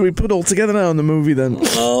 Should we put all together now in the movie then?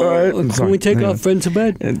 all right. I'm Can sorry. we take Hang our on. friend to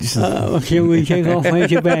bed? just- Can we take our friend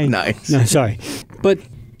to bed? Nice. No, sorry. But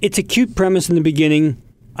it's a cute premise in the beginning.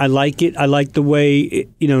 I like it. I like the way,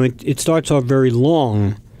 it starts off very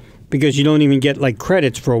long because you don't even get, like,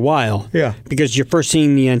 credits for a while. Yeah. Because you're first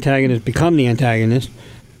seeing the antagonist become the antagonist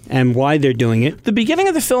and why they're doing it. The beginning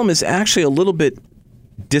of the film is actually a little bit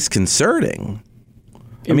disconcerting.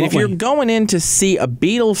 In if what you're way? going in to see a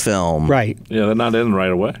Beatle film, Right. Yeah, they're not in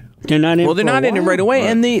right away. They're not in Well, they're for a not in it while. right away, Right.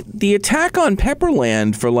 and the attack on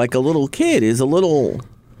Pepperland for like a little kid is a little.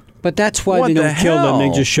 But that's why What they the don't kill them. They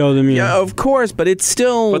hell? just show them, Yeah, of course, but it's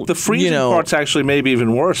still. But the freezing you know, part's actually maybe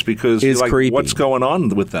even worse because Is you're like, creepy. what's going on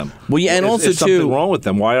with them? Well, yeah, and also, is something too- wrong with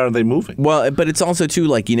them? Why aren't they moving? Well, but it's also too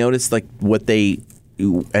like you notice like what they,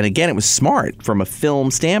 and again, it was smart from a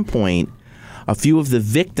film standpoint. A few of the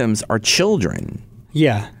victims are children.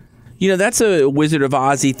 Yeah. That's a Wizard of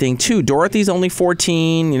Ozzy thing too. Dorothy's only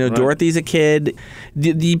 14. Dorothy's a kid.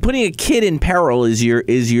 The putting a kid in peril is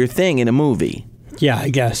your thing in a movie. Yeah, I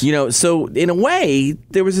guess. So in a way,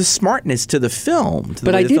 there was a smartness to the film.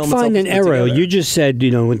 But I did find an error. You just said,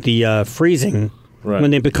 with the freezing, Right.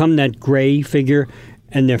 when they become that gray figure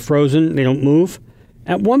and they're frozen, they don't move.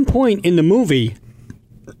 At one point in the movie,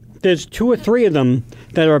 there's 2 or 3 of them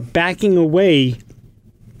that are backing away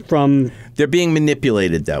from. They're being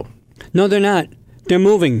manipulated, though. No, they're not. They're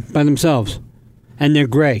moving by themselves, and they're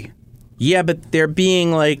gray. Yeah, but they're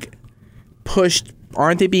being like pushed.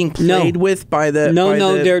 Aren't they being played with by the No, by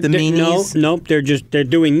no, the, they're the meanies? nope. They're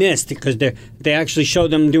doing this because they actually show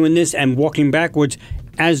them doing this and walking backwards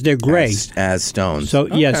as they're gray. As stones. So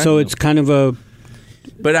yeah, Okay. so it's kind of a.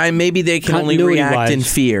 But maybe they can only react in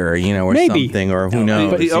Continuity-wise. fear, or Maybe. something, or who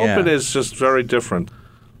knows. The yeah. open is just very different.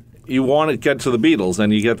 You want to get to the Beatles,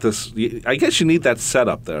 and you get this. I guess you need that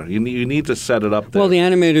setup there. You need to set it up there. Well, the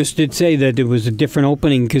animators did say that it was a different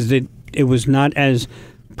opening because it was not as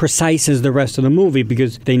precise as the rest of the movie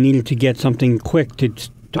because they needed to get something quick to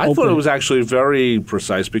I open. thought it was actually very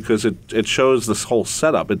precise because it shows this whole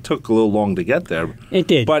setup. It took a little long to get there. It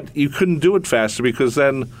did. But you couldn't do it faster because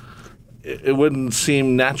then it wouldn't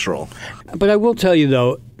seem natural. But I will tell you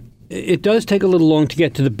though, it does take a little long to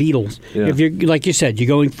get to the Beatles. Yeah. If you're like you said, you're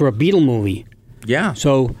going for a Beatle movie, Yeah.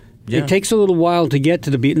 so Yeah. it takes a little while to get to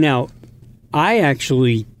the Beatles. Now, I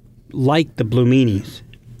actually like the Blue Meanies.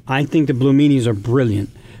 I think the Blue Meanies are brilliant.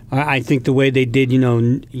 I think the way they did,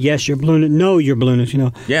 yes, you're blueness, no, you're blueness,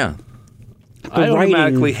 Yeah. I writing-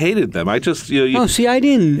 automatically hated them. I just Oh, see, I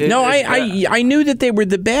didn't. No, It's- I knew that they were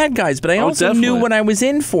the bad guys, but I Oh, also knew definitely. what I was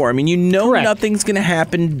in for. I mean, Correct. nothing's going to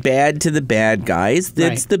happen bad to the bad guys.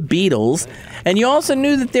 That's Right. the Beatles. And you also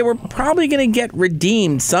knew that they were probably going to get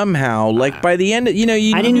redeemed somehow. Like by the end, you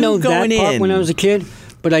I didn't knew know that going part in. when I was a kid,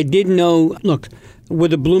 but I did know. Look, Were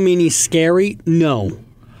the Blue Meanies scary? No.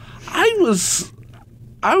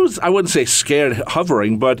 I wouldn't say scared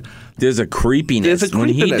hovering, but There's a creepiness. there's a When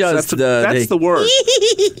creepiness. he does that's the word.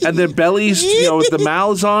 And their bellies, with the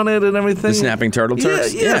mouths on it and everything. The snapping turtle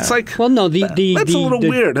turks? Yeah, it's like Well, no, that's that's a little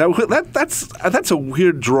weird. That's a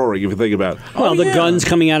weird drawing if you think about it. Well, the guns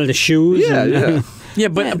coming out of the shoes. Yeah, and, yeah. Yeah,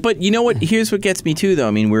 but you know what? Here's what gets me too, though.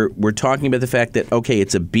 I mean, we're talking about the fact that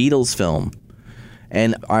it's a Beatles film,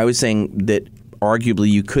 and I was saying that arguably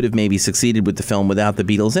you could have maybe succeeded with the film without the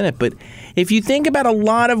Beatles in it. But if you think about a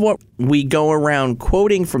lot of what we go around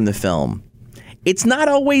quoting from the film, it's not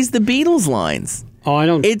always the Beatles lines. Oh, I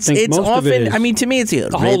don't It's think most often. of it is. I mean, to me, it's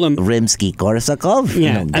Rimsky-Korsakov,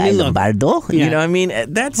 Yeah, I mean, look. Lombardo. Yeah. You know, I mean,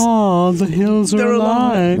 that's Oh, the hills They're are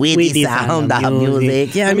alive. alive. With the sound of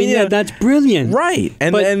music. Yeah, I mean, yeah. that's brilliant. right.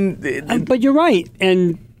 But you're right.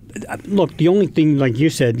 And look, the only thing, like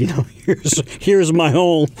you said, here's my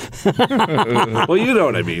hole. Well, you know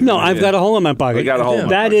what I mean. No, I've got a hole in my pocket. You got a hole in my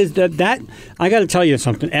That is that. I got to tell you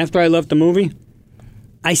something. After I left the movie,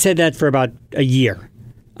 I said that for about a year.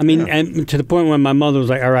 I mean, and to the point where my mother was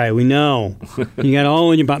like, "All right, we know you got a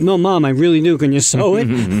hole in your pocket." No, Mom, I really do. Can you sew it?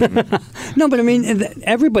 No, but I mean,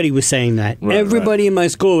 everybody was saying that. Right, Everybody in my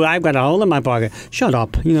school, I've got a hole in my pocket. Shut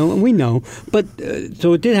up, we know. But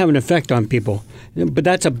so it did have an effect on people. But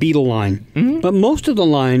that's a Beatle line. But most of the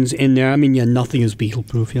lines in there, I mean, nothing is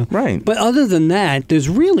Beatle-proof. Right. But other than that, there's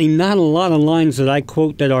really not a lot of lines that I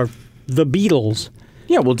quote that are the Beatles.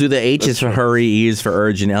 Yeah, we'll do the H is for hurry, E is for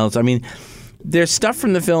urge, and L. I mean, there's stuff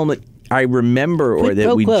from the film that I remember or Quid that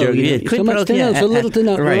pro we quo, joke. you know, Yeah, quid so pro much to quo, know, so little to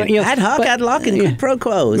know. Right. Ad hoc, but- ad hoc, and quid pro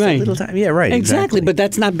quo. Right. A little time. Yeah, right. Exactly, but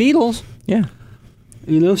that's not Beatles. yeah.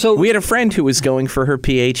 So We had a friend who was going for her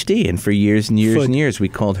PhD, and for years and years Fud. and years, we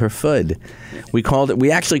called her Fud.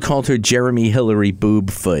 We actually called her Jeremy Hillary Boob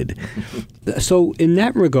Fud. So in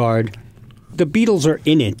that regard, the Beatles are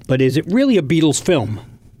in it, but is it really a Beatles film?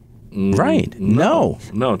 Right? No.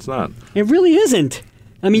 No, it's not. It really isn't.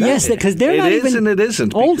 I mean, yes, because they're It not is even. and it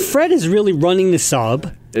isn't, Old because- Fred is really running the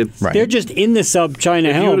sub. It's Right. They're just in the sub trying to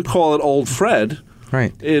If you were help. to call it Old Fred,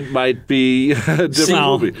 Right. it might be a different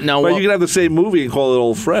No. movie. No, but well- you can have the same movie and call it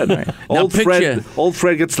Old Fred. Now picture- Old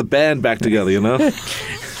Fred gets the band back together.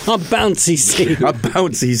 A bouncy scene. A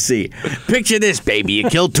bouncy sea. Picture this, baby. You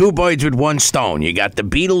kill two birds with one stone. You got the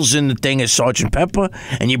Beatles in the thing as Sgt. Pepper,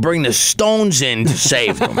 and you bring the Stones in to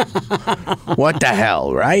save them. What the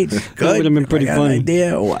hell, right? Good. would have been pretty I got funny. An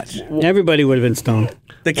idea or what? Everybody would have been stoned.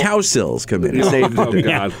 The Cowsills come in and save the Oh,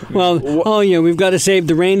 God. Well, we've got to save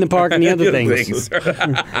the rain, the park, and the other things.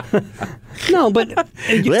 No, but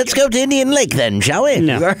Let's go to Indian Lake then, shall we?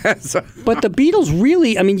 no. But the Beatles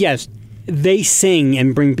really, I mean, yes, they sing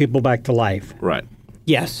and bring people back to life. Right.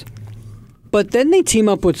 Yes. But then they team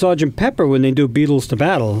up with Sgt. Pepper when they do Beatles to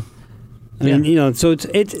Battle. I mean, so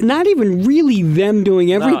it's not even really them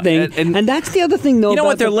doing everything. and- and that's the other thing, though. You know about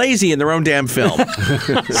what? They're lazy in their own damn film.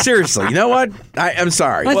 Seriously. You know what? I'm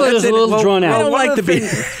sorry. I thought it was a little drawn out. I don't One like of the the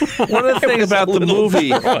Beatles. One of the things about the movie.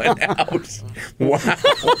 Wow.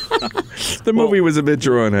 The movie was a bit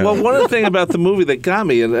drawn out. Well, one of the things about the movie that got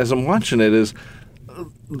me as I'm watching it is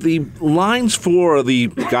the lines for the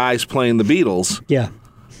guys playing the Beatles. Yeah.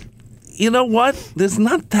 You know what? There's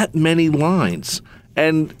not that many lines.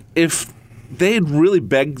 And if they had really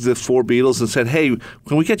begged the four Beatles and said, hey,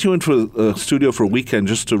 can we get you into a studio for a weekend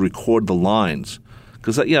just to record the lines?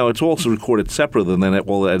 Because, it's also recorded separate and then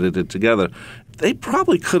all edited together. They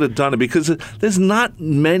probably could have done it because there's not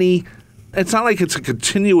many. It's not like it's a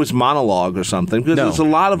continuous monologue or something because No. there's a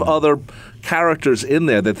lot of other characters in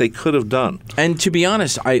there that they could have done. And to be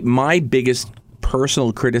honest, my biggest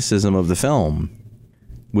personal criticism of the film,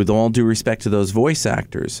 with all due respect to those voice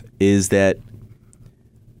actors, is that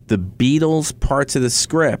the Beatles parts of the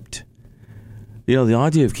script, the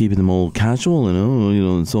idea of keeping them all casual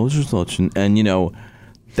and such, and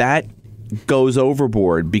that goes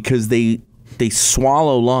overboard because they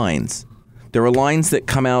swallow lines. There are lines that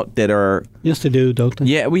come out that are Yes, they do, don't they?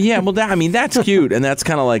 yeah, well, that's cute and that's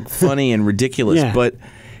kind of like funny and ridiculous. Yeah.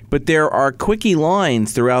 But there are quickie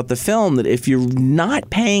lines throughout the film that if you're not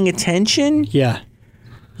paying attention, Yeah.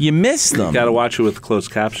 you miss them. Got to watch it with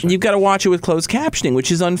closed captioning. You've got to watch it with closed captioning,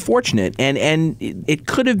 which is unfortunate. And it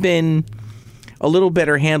could have been a little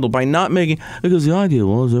better handled by not making, because the idea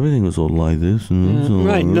was everything was sort of like this. And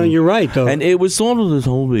Right. No, you're right, though. And it was sort of this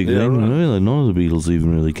whole big thing. right. Like none of the Beatles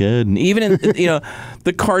even really cared. And even in,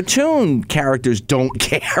 the cartoon characters don't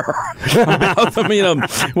care about them.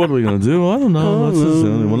 What are we going to do? I don't know.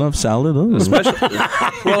 We'll have salad.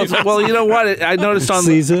 Well, you know what? I noticed on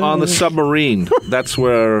Caesar. the submarine. That's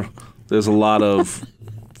where there's a lot of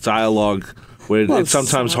dialogue where Well, it's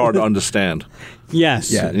sometimes hard to understand.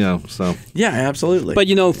 Yes. Yeah. You know, so Yeah, absolutely. But,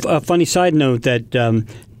 a funny side note that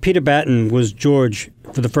Peter Batten was George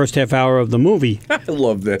for the first half hour of the movie. I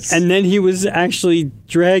love this. And then he was actually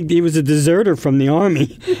dragged. He was a deserter from the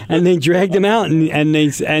army, and they dragged him out. And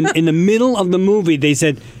in the middle of the movie, they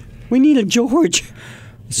said, "We need a George."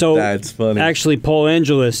 So That's funny. Actually, Paul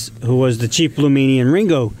Angelis, who was the Chief Blue Meanie in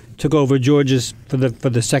Ringo, took over George's for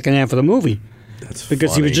the second half of the movie. That's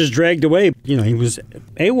Because he was funny. just dragged away. He was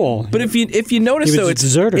AWOL. But if you notice, He was though, a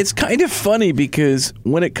deserter. it's kind of funny because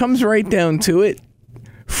when it comes right down to it,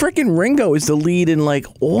 frickin' Ringo is the lead in like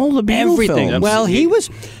all the Beatles everything. films. Well, he was,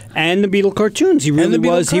 and the Beatle cartoons. He really the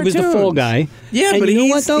Beatle was. He was the cartoons. fall guy. Yeah, and but you know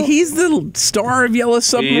he's what, though? he's the star of Yellow he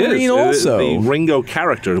Submarine is also. the Ringo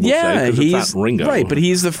character. We'll say, Yeah, 'cause he's it's not Ringo. right, but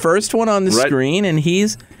he's the first one on the Right. screen, and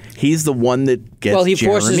he's the one that gets. Well, he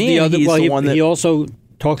Jeremy, forces the and other. He's Well, the one that he also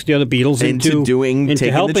talks the other Beatles Into taking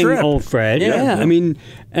the helping trip. old Fred. Yeah. Yeah, I mean,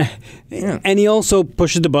 and he also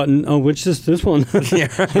pushes the button. Oh, which is this one?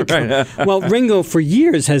 Well, Ringo for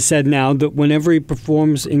years has said now that whenever he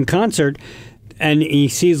performs in concert and he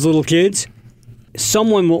sees little kids,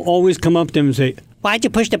 someone will always come up to him and say, "Why'd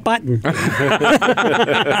you push the button?"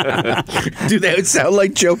 do they sound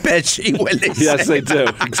like Joe Pesci when they Yes, they do.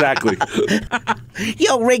 Exactly.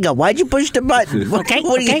 Yo, Ringo, why'd you push the button? Okay.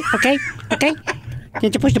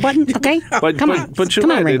 Did you push the button? Okay. But Come on. but you're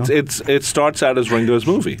Come on, right. Ringo. It starts out as Ringo's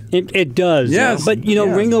movie. It does. Yes. But,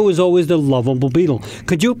 Ringo was always the lovable Beatle.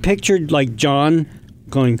 Could you picture, like, John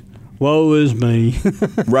going, "Woe is me"?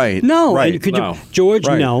 right? No. right. And could No. you, George,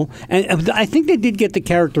 Right. no. And I think they did get the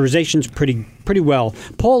characterizations pretty well.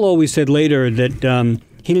 Paul always said later that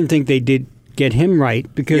he didn't think they did get him right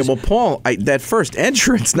Yeah, because... well, Paul, that first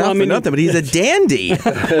entrance, not Well, I mean, for nothing, but he's a dandy.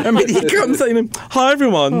 I mean, he comes saying, "Hi,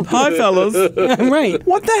 everyone. Hi, fellas." right.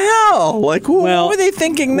 What the hell? Like, what were they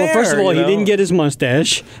thinking there? Well, first of all, you he know? didn't get his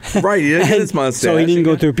mustache. Right, he didn't get his And mustache. So he didn't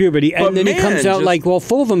go through puberty. But And then he man, comes out just- like,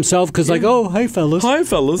 full of himself because like, "Oh, hey, fellas." Hi,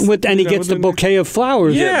 fellas. And he gets the bouquet of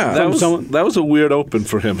flowers. Yeah. That from was someone. that was a weird open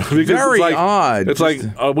for him. Because Very it's like, odd. It's like,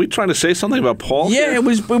 are we trying to say something about Paul? Yeah, here? it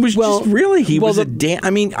was Well, just really he well, was a the- I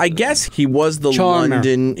mean, I guess he was the Charmer.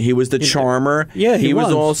 London. He was the charmer. Yeah, he was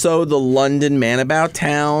was. also the London man about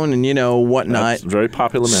town, and whatnot. That's a very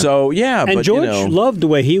popular man. So yeah, And but George you know, loved the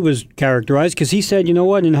way he was characterized because he said, "You know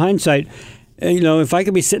what? In hindsight, if I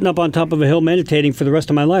could be sitting up on top of a hill meditating for the rest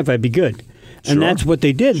of my life, I'd be good." And that's what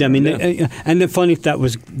they did. I mean, and the funny that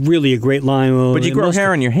was really a great line. Well, but you it grow must-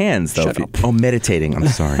 hair on your hands, though. Shut if you- up. Oh, meditating. I'm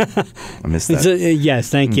sorry, I missed It's that. yes,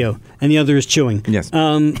 thank you. And the other is chewing. Yes.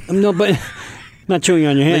 No, but not chewing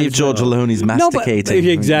on your hands. Leave George alone. He's No, but- masticating.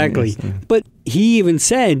 exactly. But he even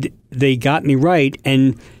said they got me right,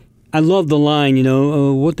 and I love the line.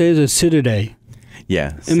 What day is a Saturday?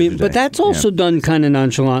 Yeah. I mean, Saturday. but that's also done kind of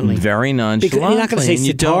nonchalantly. very Because nonchalant. you're not going to say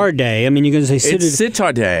sitar day. I mean, you're going to say It's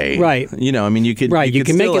sitar. sitar day, Right. I mean, you could Right, you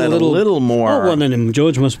can make still it add a little more. Oh, well, then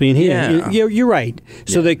George must be in here. Yeah. You're right.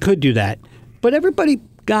 So they could do that, but everybody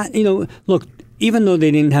got look. Even though they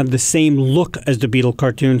didn't have the same look as the Beatle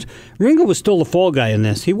cartoons, Ringo was still the fall guy in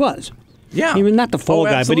this. He was. Yeah. He was not the fall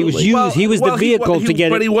guy, but he was absolutely. used. he was the vehicle to get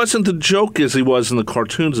But it. he wasn't the joke as he was in the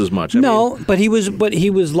cartoons as much. I No, mean, but he was. But he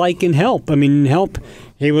was like in Help. I mean, Help.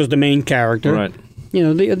 He was the main character. Right.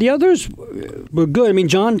 The others were good. I mean,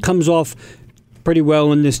 John comes off pretty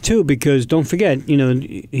well in this too because don't forget,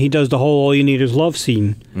 he does the whole "all you need is love"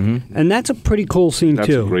 scene, and that's a pretty cool scene that's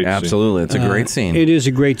too. a great scene. Absolutely, it's a great scene. It is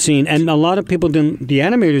a great scene, and a lot of people didn't. The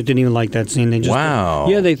animators didn't even like that scene. They just Wow.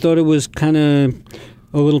 Yeah, they thought it was kind of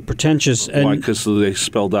a little pretentious. And Why? Because they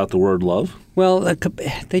spelled out the word love. well,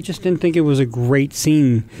 they just didn't think it was a great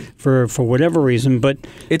scene for whatever reason. But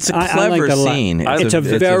It's a I like clever that a lot. scene. It's a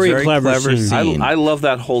very clever scene. I love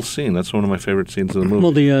that whole scene. That's one of my favorite scenes in the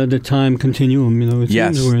movie. Well, the time continuum, it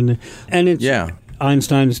Yes. seems we're in and it's Yeah.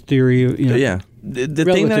 Einstein's theory. Yeah. The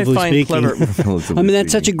thing that I Relatively find speaking. clever. I mean,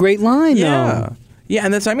 that's such a great line, Yeah. though. Yeah,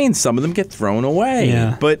 and some of them get thrown away.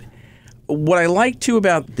 Yeah. But what I like too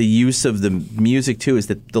about the use of the music too is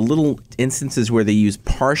that the little instances where they use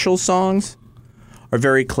partial songs are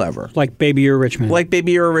very clever. Like Baby You're a Rich Man. Like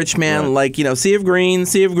Baby You're a Rich Man, like, Sea of Green,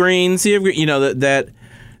 Sea of Green, Sea of Green,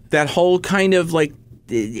 that whole kind of like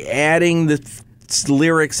adding the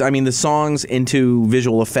lyrics, the songs into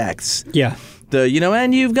visual effects. yeah.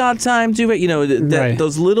 And you've got time to, Right.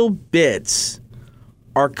 those little bits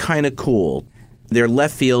are kind of cool. They're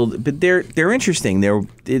left field, but they're interesting.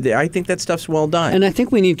 I think that stuff's well done. And I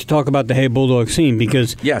think we need to talk about the Hey Bulldog scene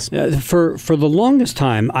because Yes. for the longest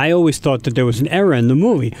time, I always thought that there was an error in the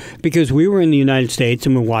movie because we were in the United States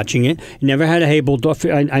and we're watching it. It never had a Hey Bulldog.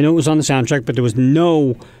 I know it was on the soundtrack, but there was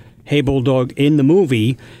no Hey Bulldog in the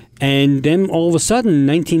movie. And then all of a sudden,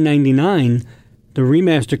 1999, the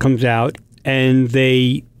remaster comes out, and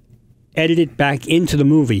they edit it back into the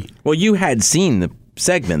movie. Well, you had seen the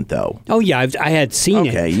segment, though. Oh, yeah, I had seen it.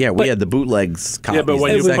 Okay, yeah, we But had the bootlegs copies. Yeah, but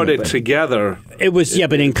when of you the put segment, it together, It was,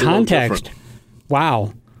 but in it's a little context, different.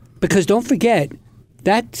 wow. Because don't forget,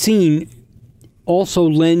 that scene also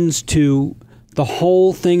lends to the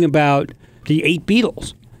whole thing about the 8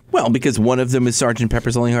 Beatles. Well, because one of them is Sgt.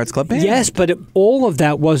 Pepper's Lonely Hearts Club Band. Yes, but all of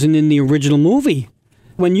that wasn't in the original movie.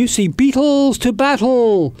 When you see Beatles to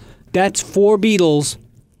battle, that's 4 Beatles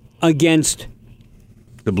against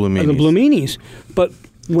the Blue Meanies. the Blue Meanies. But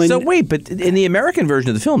when So wait, but in the American version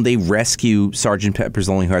of the film, they rescue Sgt. Pepper's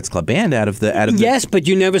Lonely Hearts Club Band out of the yes, but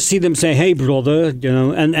you never see them say, "Hey, brother,"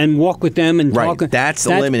 and walk with them and Right, talk. that's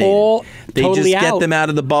eliminated. All They totally just get out. them out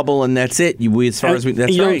of the bubble, and that's it. As far as we,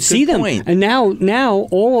 that's you right. don't see Good them, point. and now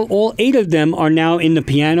all 8 of them are now in the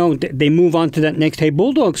piano. They move on to that next "Hey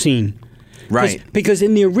Bulldog" scene. Right. Because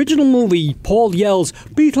in the original movie, Paul yells,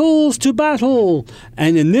 "Beatles to battle!"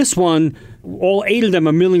 And in this one, all 8 of them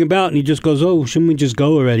are milling about, and he just goes, "Oh, shouldn't we just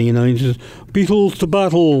go already?" He says, "Beatles to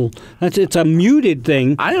battle." It's a muted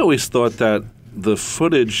thing. I always thought that the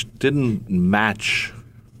footage didn't match.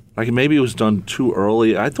 Like maybe it was done too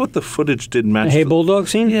early. I thought the footage didn't match. The Hey the- Bulldog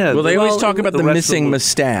scene? Yeah. Well, they always talk about the rest of missing the-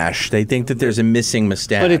 mustache. They think that there's a missing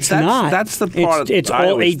mustache. But it's not. That's the part It's I all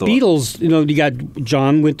always 8 thought. Beatles. You got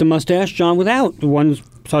John with the mustache, John without. One's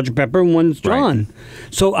Sgt. Pepper, and one's John.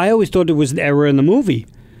 So I always thought it was an error in the movie.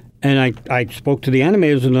 And I spoke to the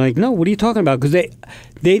animators, and they're like, "No, what are you talking about?" Because they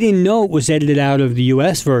didn't know it was edited out of the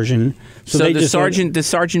U.S. version. So they the just thought-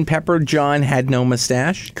 Sergeant Pepper John had no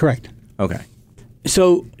mustache. Correct. Okay.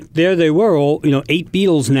 So there they were. All 8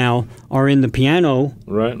 Beatles now are in the piano.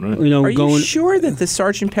 Right. Are Going. you sure that the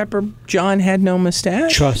Sergeant Pepper John had no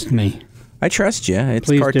mustache? Trust me. I trust you. It's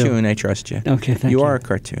Please do. cartoon. I trust you. Okay, thank You you. are a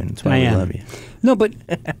cartoon. That's why I we am. love you. No, but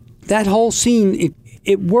that whole scene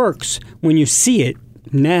it works when you see it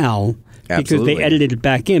now. Because Absolutely. they edited it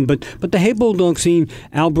back in, but the Hey Bulldog scene,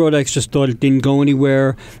 Al Brodex just thought it didn't go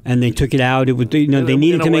anywhere, and they took it out. It was they In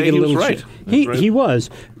needed a to make way, it a he was little. right. He That's right. he was,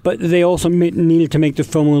 but they also needed to make the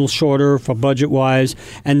film a little shorter for budget wise,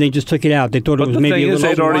 and they just took it out. They thought But it was the maybe thing a is,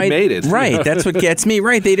 little. they'd already made it. Right. That's what gets me.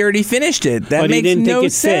 Right. They'd already finished it. That But he makes didn't think no it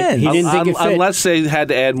fit. sense. He didn't think it fit. Unless they had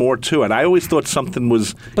to add more to it. I always thought something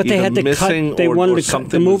was But they either had to missing cut. They or, wanted or to cut. something.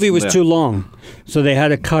 The movie was there. too long, so they had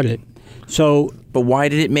to cut it. So But why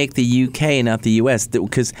did it make the UK and not the US?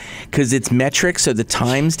 Because it's metric, so the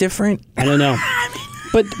time's different. I don't know.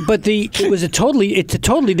 But it's a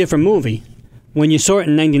totally different movie. When you saw it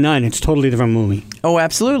in '99, it's a totally different movie. Oh,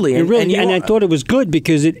 absolutely. It really, and you I are- thought it was good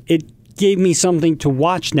because it gave me something to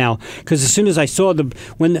watch now. Because as soon as I saw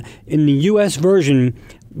in the U.S. version,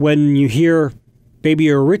 when you hear "Baby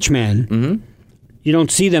You're a Rich Man," you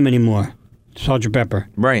don't see them anymore, Sgt. Pepper.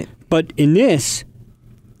 right. But in this,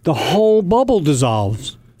 the whole bubble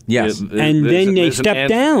dissolves. Yes. Yeah, And then they there's an step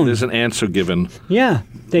down. There's an answer given. Yeah,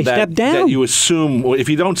 they that, step down. That you assume. Well, if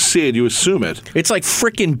you don't see it, you assume it. It's like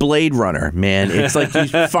freaking Blade Runner, man. It's like you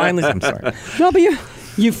finally. I'm sorry. No, but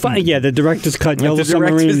you find the director's cut, Yellow The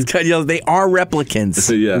Submarine. director's cut, they are replicants.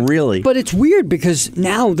 Yeah. Really. But it's weird because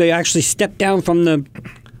now they actually step down from the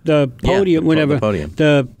podium, the whatever, podium.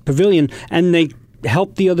 the pavilion, and they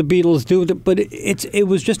help the other Beatles do it. But it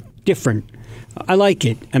was just different. I like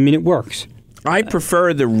it. I mean, it works. I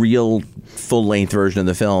prefer the real full-length version of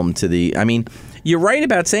the film to the. I mean, you're right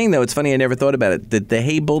about saying though. It's funny. I never thought about it. That the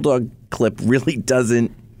Hey Bulldog clip really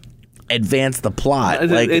doesn't advance the plot.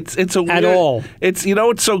 Like it's a weird, all. It's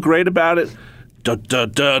what's so great about it. Da da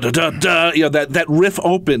da da da da. That riff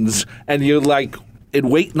opens and you're like it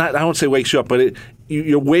wait. Not I won't say wakes you up, but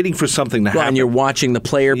you're waiting for something to happen. and you're watching the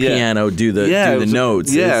player Yeah. piano do the Yeah, do it the was-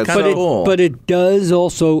 notes. yeah, it's kind of cool. But it does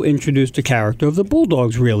also introduce the character of the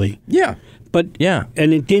Bulldogs, really. yeah. But Yeah.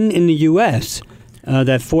 and it didn't in the U.S.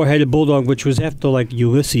 That 4-headed bulldog, which was after like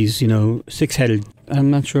Ulysses, 6-headed.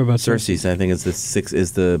 I'm not sure about that. Xerxes, I think, is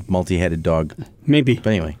the multi-headed dog. Maybe. But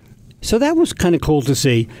anyway, So that was kind of cool to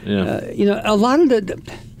see. Yeah. A lot of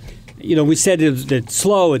we said it's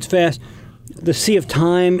slow, it's fast. The Sea of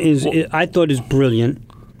Time I thought is brilliant.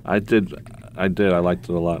 I did. I liked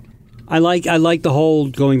it a lot. I like the whole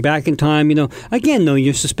going back in time. Again though,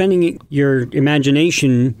 you're suspending your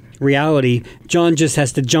imagination, reality. John just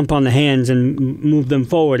has to jump on the hands and move them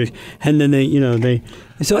forward, and then they.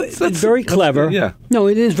 So it's very clever. good, yeah. No,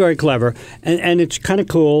 it is very clever, and it's kind of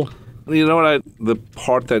cool. You know what? The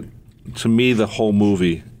part that, to me, the whole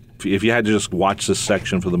movie, if you had to just watch this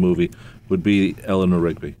section for the movie, would be Eleanor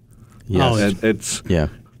Rigby. Yes. And it's yeah.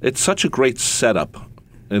 it's such a great setup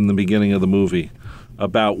in the beginning of the movie.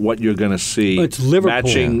 about what you're going to see. It's Liverpool.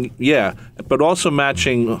 Matching, but also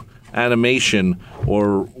matching animation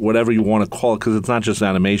or whatever you want to call it, because it's not just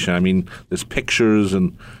animation. I mean, there's pictures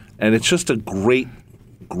and it's just a great.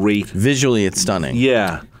 Visually, it's stunning.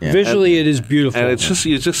 Yeah. Visually, it is beautiful. And it's just,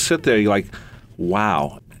 you just sit there, you're like,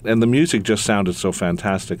 wow. And the music just sounded so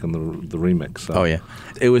fantastic in the remix. So. Oh, yeah.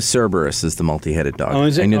 It was Cerberus as the multi-headed dog. Oh,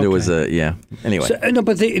 is it? I knew there Okay. was Anyway. So, no,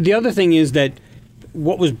 but the other thing is that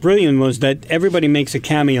what was brilliant was that everybody makes a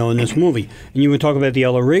cameo in this movie. And you were talking about the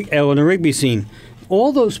Eleanor Rigby scene.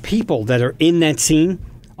 All those people that are in that scene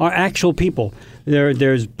are actual people.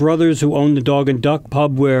 There's brothers who own the Dog and Duck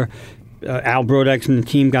pub where Al Brodax and the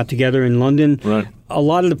team got together in London. Right. A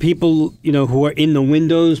lot of the people, who are in the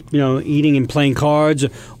windows, eating and playing cards,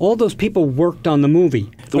 all those people worked on the movie.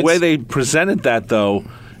 The way they presented that, though,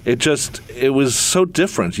 it was so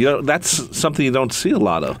different. That's something you don't see a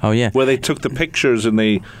lot of. Oh, yeah. Where they took the pictures and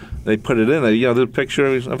they put it in. The picture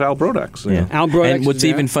of Al Brodax. Yeah. Al Brodax And what's is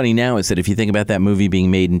there. even funny now is that if you think about that movie being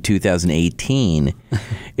made in 2018,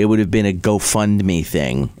 it would have been a GoFundMe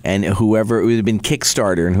thing, and it would have been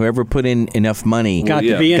Kickstarter, and whoever put in enough money Got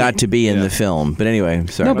yeah. to be in got it. to be in the film. But anyway,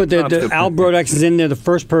 sorry. No, but That's the good. Al Brodax is in there, the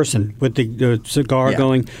first person with the cigar Yeah.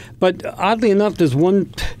 going. But oddly enough, there's one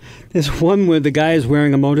where the guy is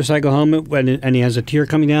wearing a motorcycle helmet and he has a tear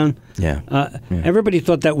coming down. Yeah. Everybody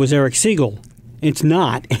thought that was Eric Siegel. It's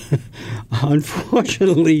not.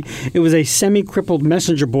 Unfortunately, it was a semi-crippled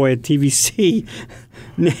messenger boy at TVC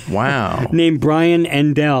Wow. named Brian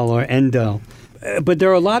Endell. But there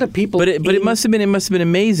are a lot of people. But it must have been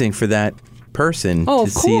amazing for that person Oh, to of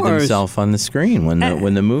see course. themselves on the screen when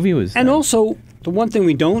the movie was. And done. also, the one thing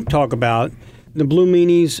we don't talk about, the Blue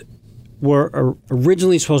Meanies were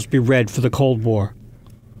originally supposed to be red for the Cold War.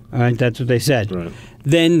 All right, that's what they said. Right.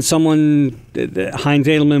 Then someone, Heinz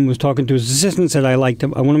Edelman, was talking to his assistant, said, I want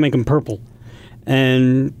to make them purple.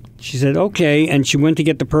 And she said, okay. And she went to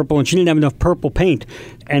get the purple, and she didn't have enough purple paint.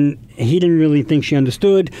 And he didn't really think she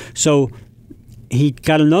understood. So he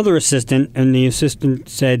got another assistant, and the assistant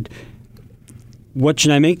said, what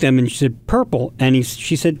should I make them? And she said, purple. And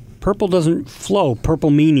she said, purple doesn't flow. Purple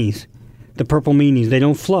meanies. The purple meanies, they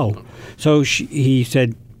don't flow. So he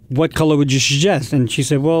said, what color would you suggest? And she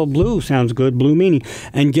said, well, blue sounds good, blue meanie.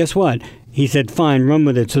 And guess what? He said, fine, run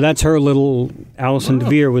with it. So that's her little, Alison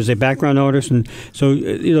DeVere was a background artist. And so,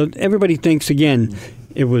 everybody thinks, again,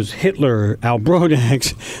 it was Hitler, Al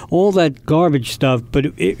Brodax, all that garbage stuff. But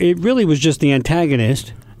it really was just the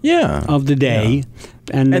antagonist of the day.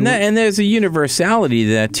 Yeah. And there's a universality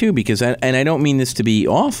to that, too, because, I don't mean this to be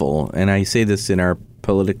awful, and I say this in our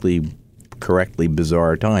politically correctly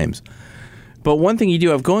bizarre times. But one thing you do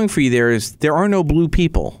have going for you there are no blue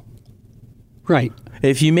people. Right.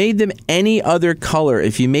 If you made them any other color,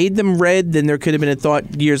 if you made them red, then there could have been a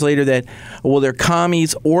thought years later that, well, they're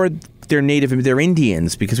commies or they're they're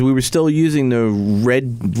Indians, because we were still using the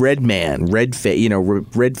red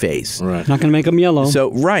face. Right. Not going to make them yellow.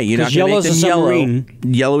 So, right, you're not going to yellow's make them a yellow. submarine.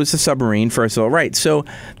 Yellow is a submarine, first of all. Right. So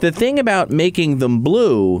the thing about making them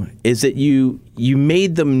blue is that you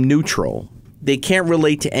made them neutral. They can't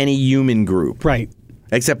relate to any human group. Right.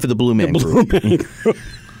 Except for the Blue Man Group.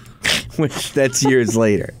 Which, that's years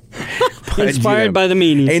later. But, Inspired by the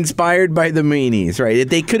meanies. Inspired by the meanies, right.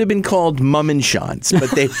 They could have been called Mummenschanz,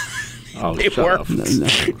 but they... Oh, They shut were. up.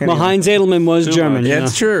 Well, Heinz Edelman was German. Yeah,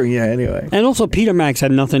 that's true. Yeah, anyway. And also, Peter Max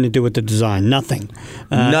had nothing to do with the design. Nothing.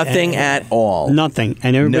 Nothing at all. Nothing.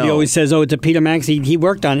 And everybody No. always says, oh, it's a Peter Max. He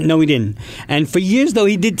worked on it. No, he didn't. And for years, though,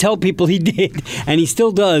 he did tell people he did. And he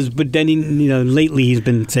still does. But then, lately he's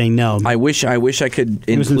been saying no. I wish I could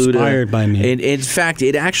include was inspired by me. In fact,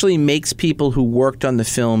 it actually makes people who worked on the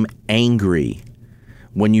film angry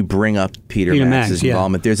when you bring up Peter Max's Max, yeah.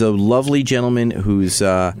 involvement. There's a lovely gentleman who's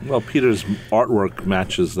Well, Peter's artwork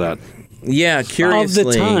matches that.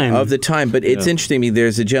 curiously Of the time. But it's interesting to me.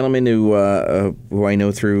 There's a gentleman who I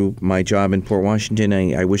know through my job in Port Washington.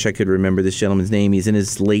 I wish I could remember this gentleman's name. He's in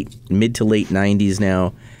his mid to late 90s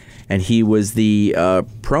now, and he was the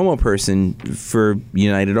promo person for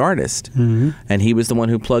United Artists, and he was the one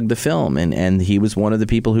who plugged the film, and he was one of the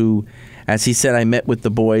people who, as he said, I met with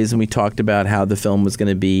the boys and we talked about how the film was going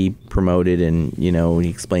to be promoted, and he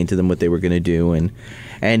explained to them what they were going to do,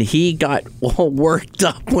 and he got all worked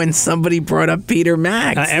up when somebody brought up Peter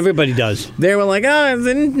Max. Everybody does. They were like, oh,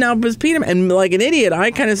 now it's Peter. And like an idiot,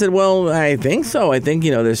 I kind of said, well, I think so. I think,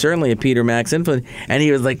 there's certainly a Peter Max influence. And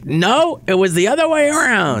he was like, no, it was the other way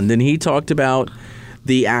around. And he talked about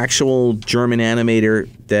the actual German animator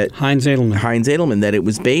that Heinz Edelman. that it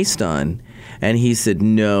was based on. And he said,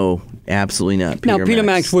 no, absolutely not. Now, Peter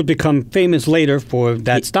Max would become famous later for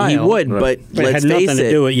that style. He would, but it let's had face nothing it. to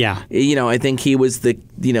do with, yeah. I think he was the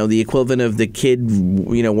equivalent of the kid,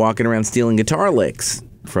 walking around stealing guitar licks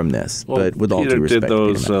from this. Well, but with all Peter due respect, did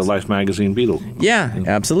those Peter Max. Life magazine Beatles. Yeah,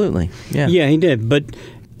 absolutely. Yeah. Yeah, he did. But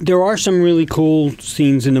there are some really cool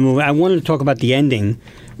scenes in the movie. I wanted to talk about the ending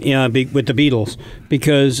with the Beatles,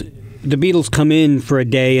 because the Beatles come in for a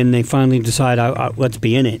day and they finally decide, let's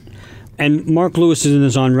be in it. And Mark Lewis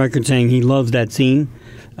is on record saying he loves that scene.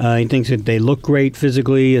 He thinks that they look great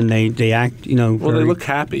physically and they act, Well, they look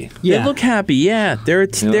happy. Yeah. They look happy, yeah. They're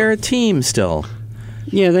a team still.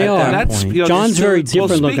 Yeah, they are. And that's, John's very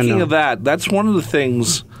different looking speaking now. of that, that's one of the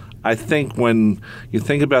things I think when you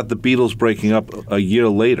think about the Beatles breaking up a year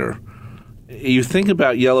later, you think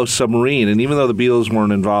about Yellow Submarine, and even though the Beatles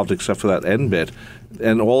weren't involved except for that end bit,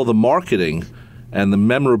 and all the marketing and the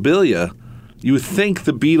memorabilia, you think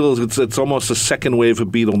the Beatles, it's almost a second wave of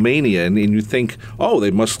Beatlemania, and you think, oh,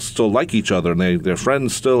 they must still like each other, and they're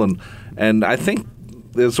friends still, and I think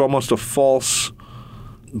there's almost a false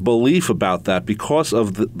belief about that because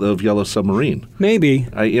of Yellow Submarine. Maybe.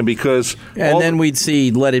 Because And then we'd see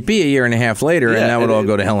Let It Be a year and a half later, and that would all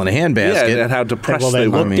go to hell in a handbasket. Yeah, and how depressed Well, they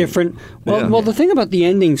look were. different. Well, the thing about the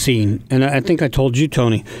ending scene, and I think I told you,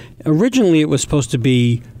 Tony, originally it was supposed to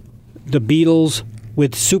be the Beatles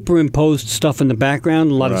with superimposed stuff in the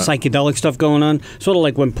background, a lot of psychedelic stuff going on, sort of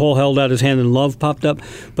like when Paul held out his hand and Love popped up.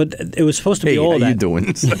 But it was supposed to be all how that. you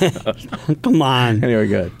doing? Come on. Anyway,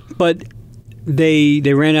 good. But they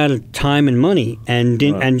ran out of time and money and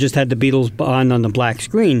and just had the Beatles on the black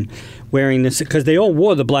screen wearing this, because they all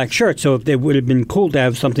wore the black shirts, so it would have been cool to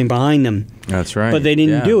have something behind them. That's right. But they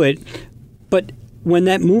didn't do it. But when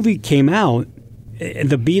that movie came out,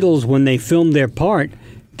 the Beatles, when they filmed their part,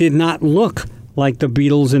 did not look like the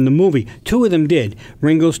Beatles in the movie. Two of them did.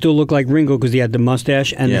 Ringo still looked like Ringo because he had the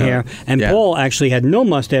mustache and the hair. And Paul actually had no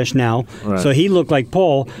mustache now, so he looked like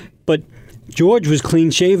Paul. But George was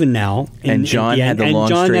clean shaven now, and John had the long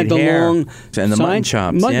straight hair and the mutton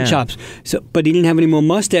chops. Mutton chops. So, but he didn't have any more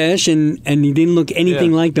mustache, and he didn't look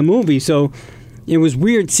anything like the movie. So it was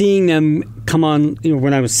weird seeing them come on.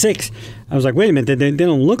 When I was 6, I was like, wait a minute, they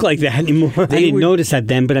don't look like that anymore. I didn't notice that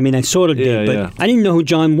then, but I mean, I sort of did. But I didn't know who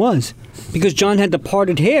John was, because John had the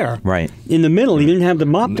parted hair in the middle. He didn't have the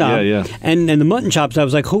mop top. And the mutton chops. I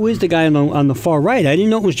was like, who is the guy on the far right? I didn't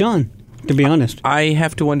know it was John, to be honest. I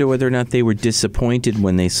have to wonder whether or not they were disappointed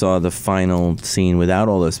when they saw the final scene without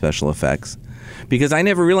all those special effects, because I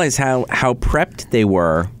never realized how prepped they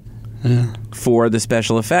were for the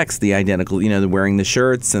special effects, the identical, the wearing the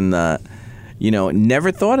shirts and the,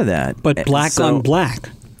 never thought of that. But black on black.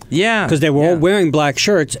 Yeah. Because they were all wearing black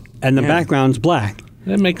shirts and the background's black.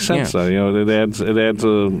 It makes sense, though. It adds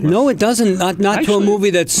a... No, it doesn't. Not actually, to a movie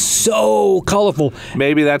that's so colorful.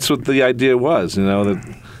 Maybe that's what the idea was,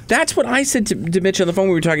 that... That's what I said to Mitch on the phone.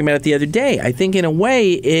 We were talking about it the other day. I think in a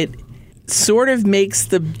way it sort of makes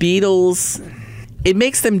the Beatles, it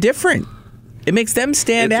makes them different. It makes them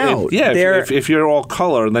stand out. If you're all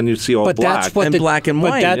color and then you see all black. That's what and black and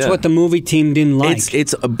white. But that's what the movie team didn't like.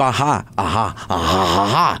 It's baha,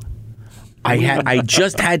 aha. I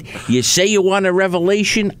just had, you say you want a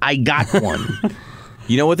revelation, I got one.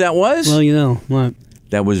 You know what that was? Well, what?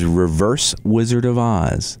 That was Reverse Wizard of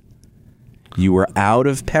Oz. You were out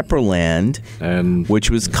of Pepperland,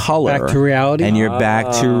 which was color. Back to reality? And you're back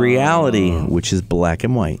to reality, which is black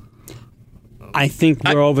and white. I think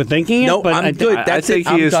we're overthinking it. No, but I'm good. I think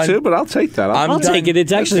he is too, but I'll take that. I'll take it.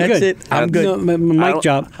 It's actually That's good. it. I'm good. Mic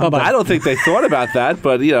drop. Bye-bye. I don't think they thought about that,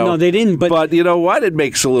 but, No, they didn't. But you know what? It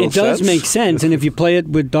makes a little sense. It does make sense, and if you play it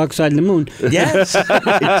with Dark Side of the Moon. Yes, it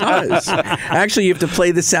does. Actually, you have to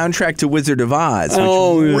play the soundtrack to Wizard of Oz,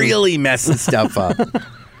 which really messes stuff up.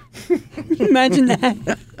 Imagine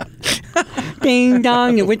that. Ding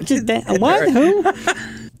dong, the witch is dead. What? Who?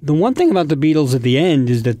 The one thing about the Beatles at the end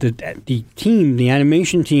is that the team, the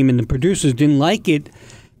animation team and the producers didn't like it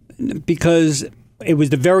because it was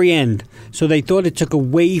the very end. So they thought it took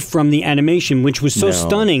away from the animation, which was so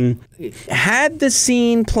stunning. Had the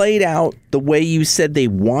scene played out the way you said they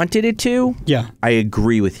wanted it to, I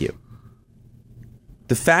agree with you.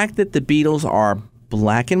 The fact that the Beatles are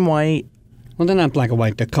black and white. Well, they're not black and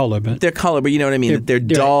white, they're color. They're color, but you know what I mean? They're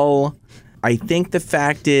dull. I think the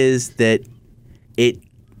fact is that it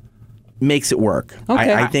makes it work.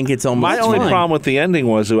 Okay. I think it's almost My only problem with the ending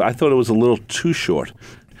was I thought it was a little too short.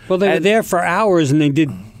 Well, they were there for hours and they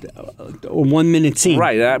did a 1 minute scene.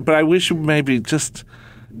 Right, but I wish maybe just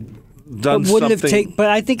done something.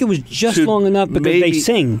 But I think it was just long enough because they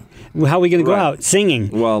sing. How are we going to go out?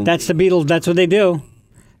 Singing. Well, that's the Beatles. That's what they do.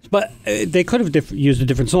 But they could have used a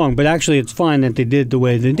different song. But actually, it's fine that they did the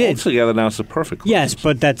way they did. Altogether, now it's a perfect. Yes,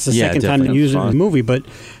 but that's the Yeah, second time they definitely. use it in the movie. But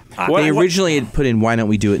What- They originally had put in "Why don't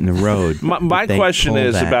we do it in the road?" My but they question pulled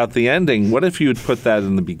is that. about the ending. What if you would put that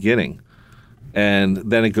in the beginning, and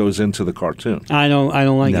then it goes into the cartoon? I don't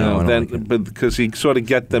like No, it. I don't then, like it. but because you sort of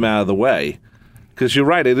get them out of the way. Because you're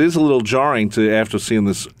right, it is a little jarring to after seeing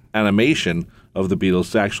this animation of the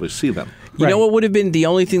Beatles to actually see them. You know Right. what would have been the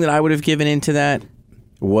only thing that I would have given into that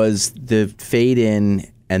was the fade in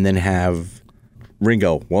and then have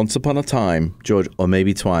Ringo, once upon a time, George, or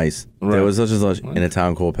maybe twice, Right. there was such and such in a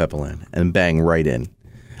town called Pepperland, and bang, right in.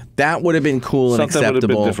 That would have been cool and Something would have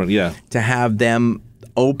been acceptable. different, yeah. To have them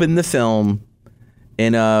open the film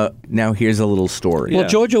in a, now here's a little story. Well, Yeah.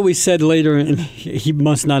 George always said later, and he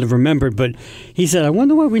must not have remembered, but he said, "I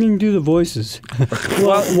wonder why we didn't do the voices."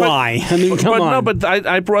 Well, why? I mean, come but on. no, but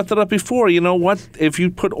I brought that up before. You know what? If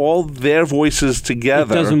you put all their voices it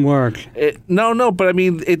together, doesn't work. No, but I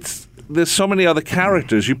mean, there's so many other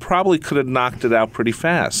characters. You probably could have knocked it out pretty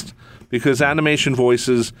fast because animation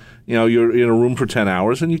voices. You know, you're in a room for 10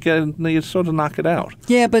 hours and you sort of knock it out.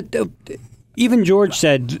 Yeah, but even George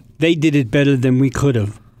said they did it better than we could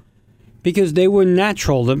have because they were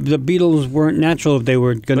natural. The Beatles weren't natural if they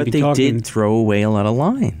were going to But be they talking. did throw away a lot of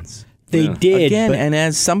lines. They did. Again, but, and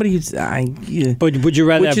as somebody who's, but would you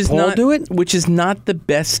rather which have is Paul not, do it? Which is not the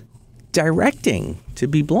best directing, to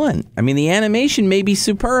be blunt. I mean, the animation may be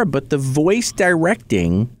superb, but the voice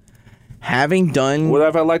directing, having done Would I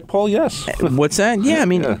have liked Paul? Yes. what's that? Yeah, I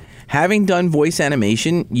mean, Yeah. having done voice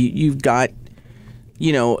animation, you've got,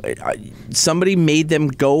 somebody made them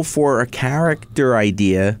go for a character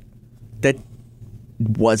idea that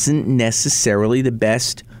wasn't necessarily the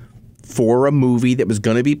best for a movie that was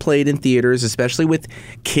going to be played in theaters, especially with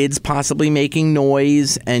kids possibly making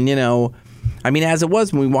noise. And, I mean, as it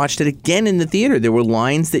was, when we watched it again in the theater, there were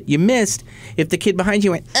lines that you missed. If the kid behind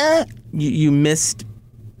you went, you missed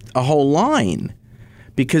a whole line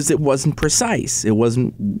because it wasn't precise. It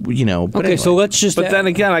wasn't, But Okay, anyway. so let's just. But then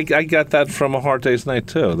again, I got that from A Hard Day's Night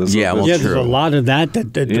too. There's Yeah, well, there's a true. lot of that the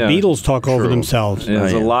Yeah. Beatles talk over True. themselves.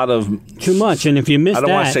 there's Oh, a yeah. lot of Too much, and if you miss I don't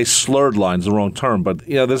want to that, say slurred lines, the wrong term, but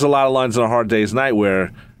there's a lot of lines on A Hard Day's Night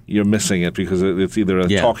where you're missing it because it's either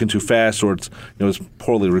Yeah. talking too fast or it's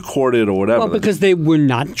poorly recorded or whatever. well, because they were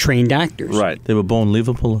not trained actors. right. They were born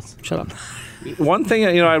Liverpool. Shut up. One thing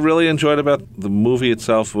I really enjoyed about the movie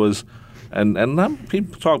itself was, and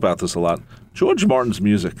people talk about this a lot, George Martin's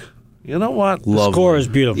music. You know what? Lovely. Score is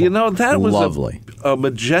beautiful. That was Lovely. a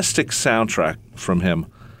majestic soundtrack from him.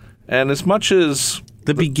 And as much as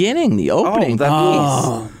The beginning, the opening that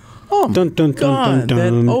piece. Oh, my Dun, dun, dun, God, dun,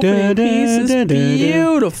 that dun, opening da, piece is da, da, da.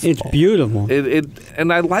 beautiful. It's beautiful. it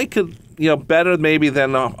and I like it, better maybe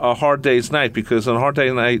than a Hard Day's Night because on Hard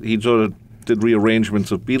Day's Night he sort of did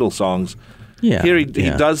rearrangements of Beatles songs. Yeah, Here he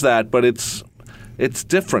yeah. does that, but it's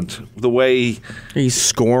different the way. He's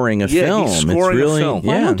scoring a Yeah, film. he's It's scoring a really, film.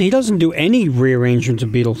 Why Yeah. don't he doesn't do any rearrangements of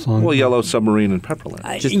Beatles songs. Well, Yellow Submarine and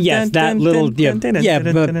Pepperland. Just Yes, dun, that dun, little dun, dun, dun, yeah,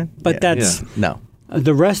 dun, but dun, dun. but Yeah. that's No.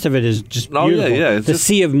 the rest of it is just Oh, yeah, beautiful. yeah, it's The just-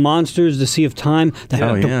 Sea of Monsters, the Sea of Time. The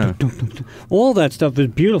Oh, yeah. all that stuff is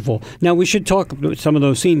beautiful. Now we should talk. Some of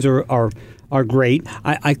those scenes are great.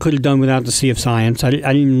 I could have done without the Sea of Science. I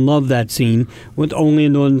didn't love that scene with Only a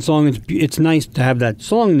Northern Song. It's nice to have that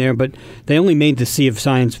song there, but they only made the Sea of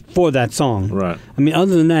Science for that song. Right. I mean,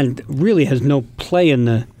 other than that, it really has no play in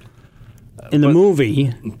the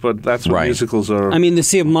movie. But that's what Right. musicals are. I mean, the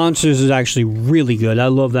Sea of Monsters is actually really good. I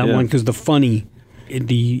love that Yeah. one because the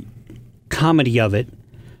comedy of it.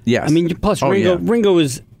 Yes. I mean, plus Oh, Ringo, yeah. Ringo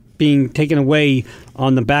is being taken away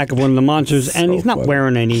on the back of one of the monsters, and So he's not funny.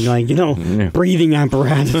 wearing any breathing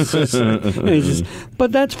apparatus.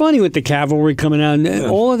 But that's funny with the cavalry coming out. And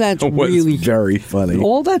all of that's It was really very funny.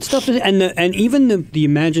 all that stuff is, and even the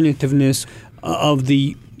imaginativeness of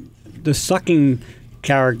the sucking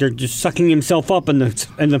character just sucking himself up in the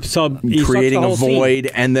sub, he sucks Creating the a whole scene.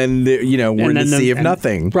 void, and then we're in And the then sea of and-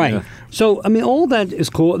 nothing. Right. So I mean, all that is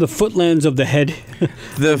cool. The footlands of the head,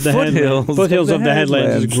 The headland- foothills of the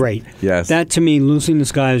headlands is great. Yes. That to me, Lucy in the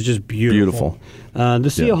Sky is just beautiful. The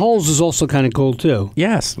Sea Yeah. of Holes is also kind of cool too.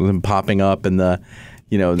 Yes, them popping up and the,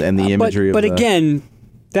 and the imagery but of the, again,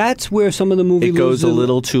 that's where some of the movie it goes a loses-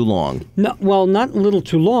 little too long. No, well, not a little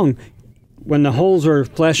too long. When the holes are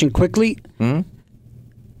flashing quickly, Hmm?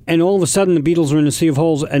 and all of a sudden the Beatles are in the Sea of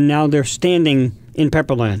Holes, and now they're standing in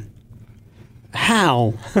Pepperland.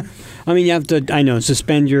 How? I mean, you have to, I know,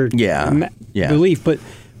 suspend your Yeah, yeah. belief, but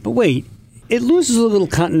wait, it loses a little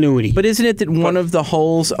continuity. But isn't it that one of the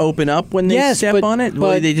holes open up when they Yes, step but- on it?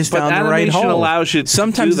 Well, but- they just but found the right animation hole. allows you to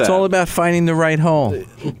Sometimes do it's that. all about finding the right hole.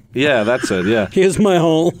 Yeah, that's it. Yeah, Here's my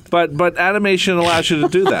hole. but animation allows you to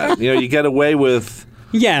do that. You get away with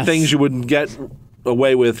Yes. things you wouldn't get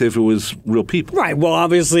away with if it was real people. Right. Well,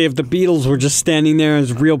 obviously, if the Beatles were just standing there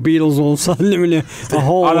as real Beatles, all of a sudden they're in a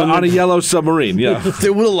hole. On a yellow submarine. Yeah.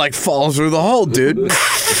 They will fall through the hole, dude. All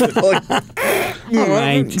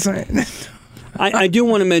right. I do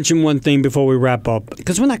want to mention one thing before we wrap up,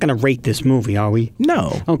 because we're not going to rate this movie, are we?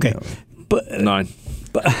 No. Okay. But 9.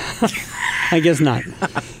 I guess not.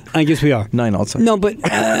 I guess we are. 9 also. No, but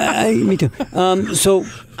me too.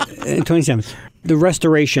 27. The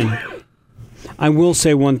restoration. I will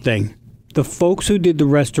say one thing. The folks who did the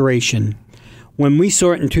restoration, when we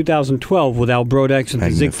saw it in 2012 with Al Brodex at the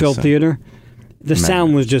Ziegfeld Magnificent. Theater, the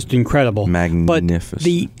sound was just incredible. Magnificent. But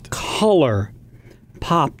the color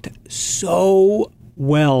popped so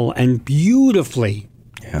well and beautifully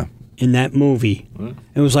Yeah. in that movie.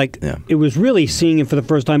 It was like, Yeah. it was really seeing it for the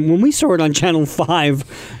first time. When we saw it on Channel 5,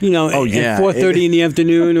 Oh, yeah. at 4:30 in the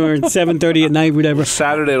afternoon or at 7:30 at night, whatever.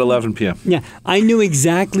 Saturday at 11 p.m. Yeah, I knew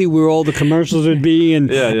exactly where all the commercials would be,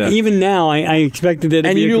 and Yeah. even now, I expected it to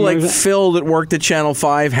And be you a knew, like, commercial. Phil that worked at Channel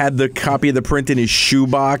 5 had the copy of the print in his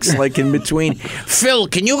shoebox, like, in between. Phil,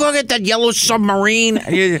 can you go get that yellow submarine?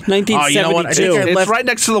 1972. Oh, you know what? I think I It's left right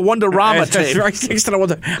next to the Wonderama tape. right next to the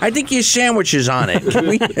one. I think your sandwich is on it. Can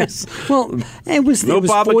we just... Well, it was No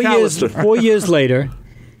Bob 4 years, McAllister. 4 years later,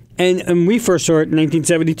 and we first saw it in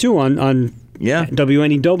 1972 on Yeah.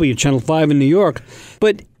 WNEW, Channel 5 in New York.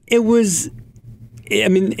 But it was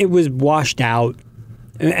washed out.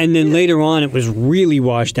 And then later on, it was really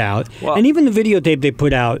washed out. Well- and even the videotape they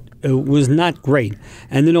put out was not great.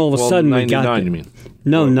 And then all of a sudden, we got 99, you mean?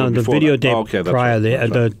 No, Or the before that? videotape Oh, okay, that's prior.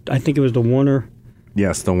 right. I think it was the Warner.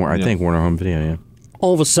 Yes, I think Warner Home Video, yeah.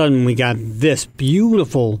 All of a sudden, we got this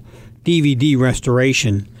beautiful DVD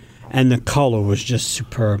restoration, and the color was just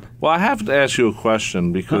superb. Well, I have to ask you a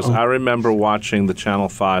question because I remember watching the Channel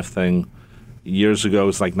 5 thing years ago. It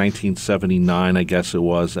was like 1979, I guess it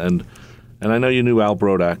was. And I know you knew Al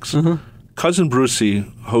Brodex. Cousin Brucey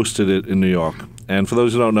hosted it in New York. And for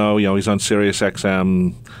those who don't know, he's on Sirius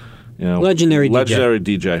XM. Legendary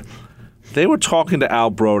DJ. They were talking to Al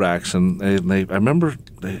Brodex, and I remember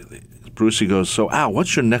Brucey goes, "So Al,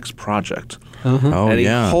 what's your next project?" Oh, And he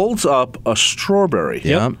yeah. holds up a strawberry.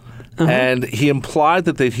 Yeah. And he implied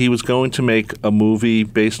that he was going to make a movie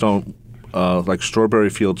based on like Strawberry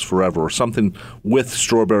Fields Forever or something with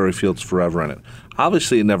Strawberry Fields Forever in it.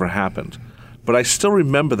 Obviously, it never happened. But I still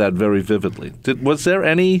remember that very vividly. Was there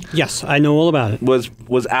any... Yes, I know all about it.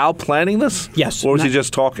 Was Al planning this? Yes. Or was he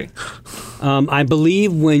just talking? I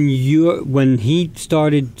believe when he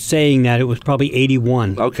started saying that, it was probably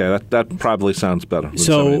 81. Okay, that probably sounds better than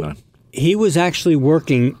So 79. he was actually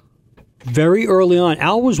working very early on.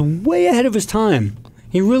 Al was way ahead of his time.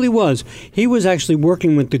 He really was. He was actually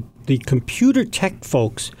working with the computer tech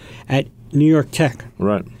folks at New York Tech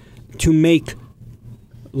Right. to make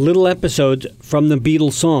little episodes from the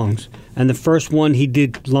Beatles songs. And the first one he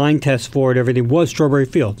did line tests for it, everything, was Strawberry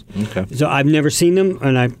Fields. Okay. So I've never seen them,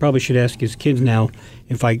 and I probably should ask his kids now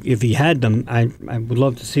if he had them. I would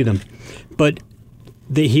love to see them. But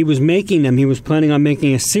he was making them. He was planning on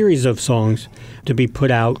making a series of songs to be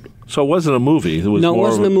put out. So it wasn't a movie. It was No, it more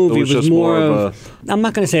wasn't of a movie. It was just more of of I'm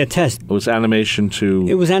not going to say a test. It was animation to.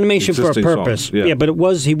 It was animation for a existing purpose. songs. Yeah. But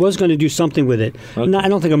he was going to do something with it. Okay. No, I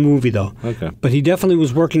don't think a movie though. Okay. But he definitely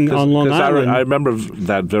was working on Long 'Cause Island. I remember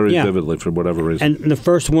that very Yeah. vividly for whatever reason. And the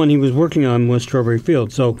first one he was working on was Strawberry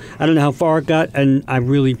Fields. So I don't know how far it got, and I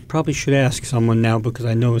really probably should ask someone now because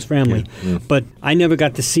I know his family. But I never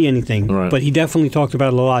got to see anything. Right. But he definitely talked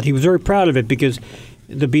about it a lot. He was very proud of it because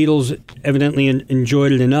the Beatles evidently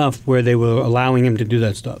enjoyed it enough where they were allowing him to do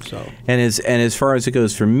that stuff. So And as far as it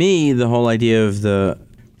goes for me, the whole idea of the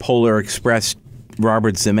Polar Express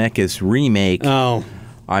Robert Zemeckis remake, oh,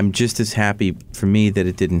 I'm just as happy for me that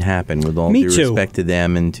it didn't happen. With all Me due too. respect to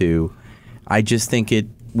them, I just think it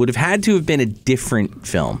would have had to have been a different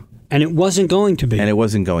film, and it wasn't going to be. and it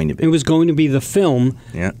wasn't going to be. It was going to be the film,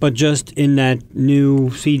 Yeah. but just in that new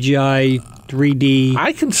CGI 3D.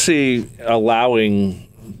 I can see allowing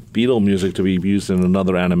Beatle music to be used in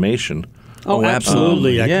another animation. Oh,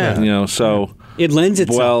 absolutely. I yeah. could. So It lends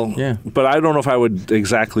itself. well, Yeah. But I don't know if I would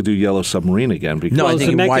exactly do Yellow Submarine again because No, Well, I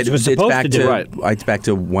think Zemeckis was it's supposed back to do it. Right. It's back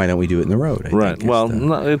to why don't we do it in the road? I right. think, is Well, the-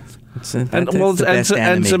 no, it's and the best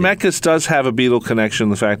animated. Zemeckis does have a Beatle connection.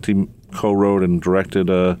 The fact he co-wrote and directed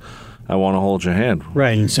 "I Want to Hold Your Hand."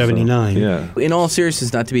 Right, in 79. Yeah. In all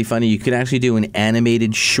seriousness, not to be funny, you could actually do an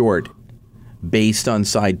animated short based on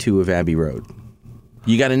side 2 of Abbey Road.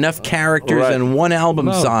 You got enough characters Right. on one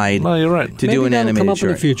album side No, you're right. to Maybe do an that'll animated come up in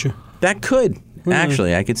short. the future. That could.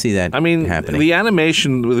 Actually, I could see that I mean, happening. the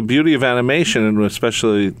animation, the beauty of animation, and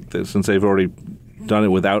especially since they've already done it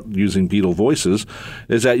without using Beatle voices,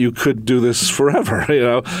 is that you could do this forever.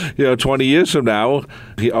 20 years from now,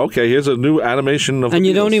 here's a new animation of. And the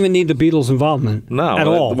you don't Beatles. even need the Beatles' involvement at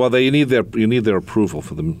all. Well, you need their approval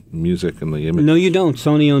for the music and the image. No, you don't.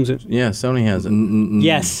 Sony owns it. yeah, Sony has it.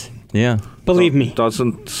 Yes. Yeah. Believe me.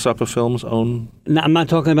 Doesn't Supper Films own? No, I'm not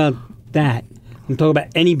talking about that. I'm talking about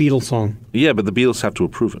any Beatles song. Yeah, but the Beatles have to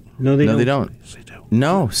approve it. No, they No, don't. they don't. Yes, they do.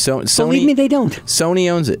 No, Sony. Believe me, they don't. Sony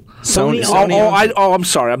owns it. Sony I'm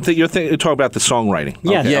sorry. You're talking about the songwriting.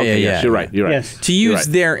 Yes. Okay, Yeah, okay, yeah, yes, yeah. you're right. You're right. Yes. To use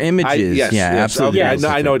their images. Yes, yeah, yes, absolutely. okay,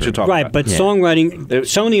 I know what you're talking Right, about. but Yeah. songwriting,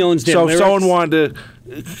 Sony owns their So if lyrics. someone wanted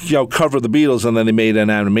to, cover the Beatles, and then they made an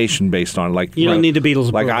animation based on, like You don't need the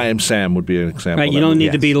Beatles Like approval. I Am Sam would be an example. Right, of you that. don't need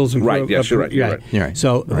Yes. the Beatles. Right, yes, you're right. You're right. You're right.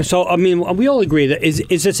 So I mean, we all agree that is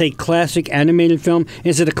this a classic animated film?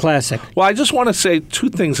 Is it a classic? Well, I just want to say two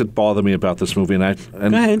things that bother me about this movie, and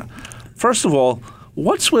Go ahead. First of all,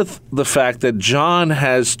 what's with the fact that John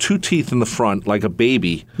has 2 teeth in the front, like a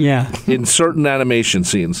baby, Yeah. in certain animation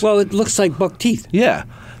scenes? Well, it looks like buck teeth. Yeah,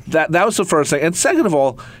 that was the first thing. And second of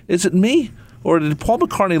all, is it me or did Paul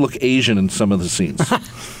McCartney look Asian in some of the scenes?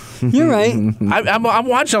 You're right. I'm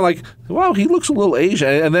watching. I'm like, wow, he looks a little Asian,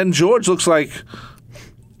 and then George looks like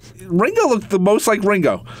Ringo looked the most like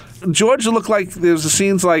Ringo. George looked like there's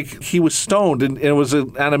scenes like he was stoned, and it was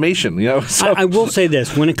an animation. So. I will say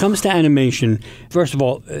this: when it comes to animation, first of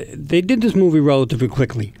all, they did this movie relatively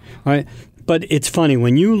quickly, right? But it's funny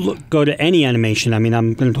when you go to any animation. I mean,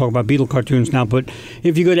 I'm going to talk about Beatle cartoons now, but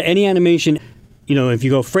if you go to any animation, if you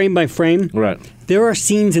go frame by frame, Right. there are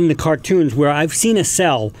scenes in the cartoons where I've seen a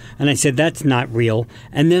cell and I said that's not real,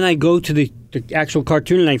 and then I go to the actual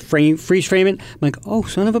cartoon and I freeze frame it. I'm like, oh,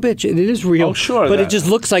 son of a bitch, it is real. Oh, sure, but that- it just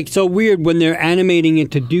looks like so weird when they're animating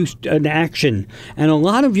it to do an action. And a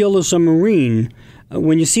lot of Yellow Submarine.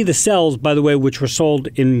 When you see the cells, by the way, which were sold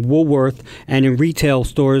in Woolworth and in retail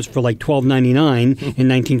stores for like $12.99 in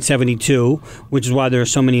 1972, which is why there are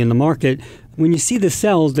so many in the market. When you see the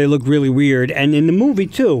cells, they look really weird, and in the movie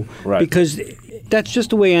too, Right. because that's just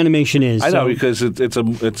the way animation is. I know So- because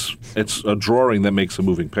it's a drawing that makes a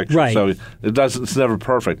moving picture. Right. So it's never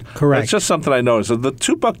perfect. Correct. It's just something I noticed. The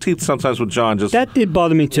 2 buck teeth sometimes with John just that did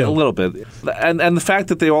bother me too. a little bit, and the fact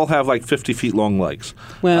that they all have like 50 feet long legs.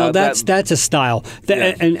 Well, that's a style.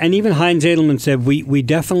 And even Heinz Edelman said we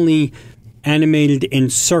definitely animated in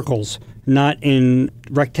circles, not in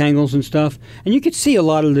rectangles and stuff. And you could see a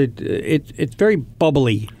lot of it's very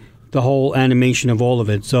bubbly, the whole animation of all of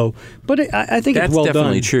it. So, but I think That's it's well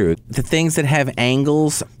definitely done. true. The things that have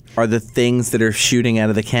angles are the things that are shooting out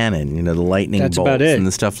of the cannon, the lightning That's bolts about it. and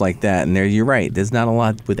the stuff like that. And you're right. There's not a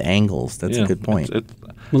lot with angles. That's a good point.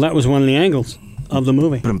 Well, that was one of the angles of the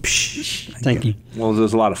movie. Psh. Thank you. Well,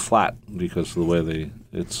 there's a lot of flat because of the way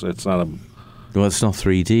it's not a Well, it's not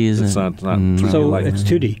 3D, is it's it? not 3D So light. it's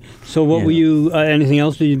 2D. So what Yeah. were you? Anything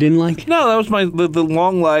else that you didn't like? No, that was the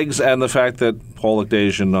long legs and the fact that Paul looked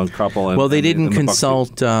Asian on couple. And, Well, they and didn't the buck teeth.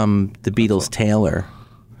 consult the Beatles Taylor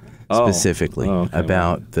specifically okay,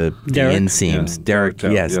 about the Derek? inseams. Yeah, Derek,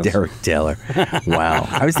 Derek yes, Taylor, yes. Derek Taylor. Wow.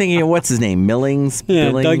 I was thinking, what's his name? Millings? Yeah,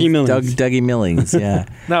 Billings? Dougie Millings. Dougie Millings, yeah.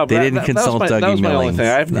 No, they but didn't consult that Dougie was my Millings.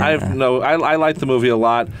 only thing. I like the movie a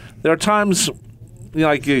lot. There are times,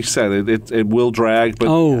 like you said, it will drag, but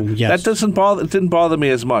Oh, yes. that didn't bother me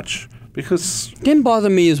as much because Didn't bother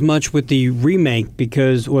me as much with the remake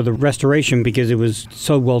or the restoration because it was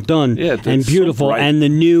so well done Yeah, it's and so beautiful, bright. and the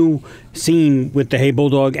new scene with the Hey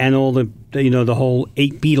Bulldog and all the whole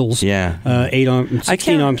 8 Beatles, Yeah. 8 arms, 16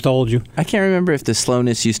 can't- arms to hold you. I can't remember if the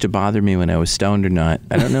slowness used to bother me when I was stoned or not.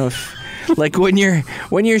 I don't know if, like when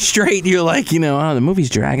you're straight, you're like, the movie's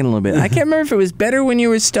dragging a little bit. I can't remember if it was better when you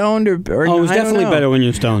were stoned or Oh, it was I don't definitely know. better when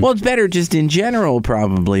you're stoned. Well, it's better just in general,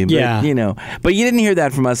 probably. But, Yeah. But you didn't hear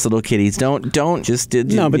that from us little kiddies. Don't just.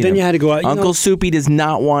 No, but then you had to go out. Uncle Soupy does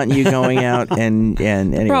not want you going out and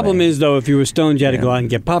anyway. Problem is, though, if you were stoned, you had to go out and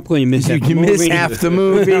get popcorn. You missed half the you movie. miss half the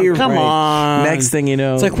movie. Come right. on. Next thing you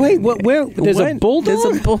know, It's like, wait, where? There's a What? bulldog?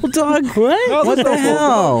 There's a bulldog. What? No, What there's the no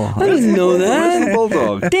hell? I didn't know Where's the that.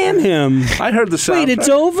 bulldog? Damn him. I heard the soundtrack. Wait, it's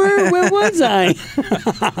over? Where was I?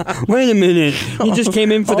 Wait a minute. You just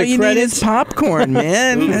came in for all the you credits? need is popcorn,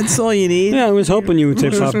 man. That's all you need. Yeah, I was hoping you would say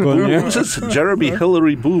popcorn there. Who's this Jeremy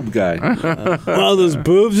Hillary boob guy? All those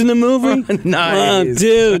boobs in the movie? Nice. Oh,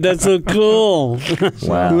 dude, that's so cool.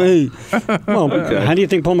 Wow. Wait. Well, how do you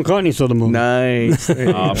think Paul McCartney saw the movie? Nice.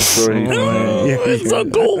 I'm sure It's so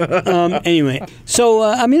cool. Anyway, so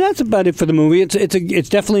I mean that's about it for the movie. It's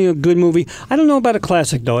definitely a good movie. I don't know about a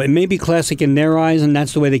classic though. It may be classic in their eyes, and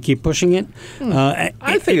that's the way they keep pushing it.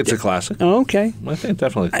 I think it's a classic. Oh, okay. I think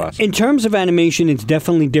definitely a classic. In terms of animation, it's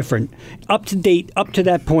definitely different. Up to date, up to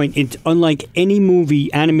that point, it's unlike any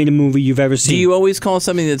animated movie you've ever seen. Do you always call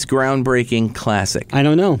something that's groundbreaking classic? I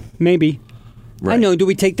don't know. Maybe. Right. I know. Do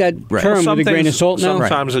we take that term with a grain of salt now?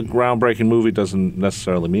 Sometimes a groundbreaking movie doesn't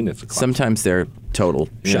necessarily mean it's a classic. Sometimes they're total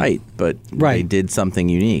shite, but they did something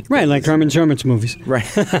unique. Right, like Herman Sherman's movies. Right.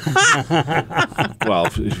 Well,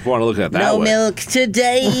 if you want to look at it that No way. milk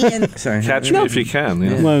today. Sorry. Catch me if you can.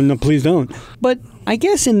 Yeah. Well, no, please don't. But I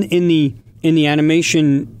guess in the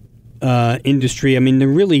animation industry, I mean, they're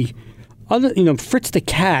really Fritz the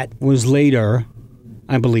Cat was later,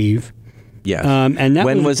 I believe. Yes. And that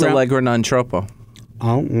when was around- Allegra non troppo?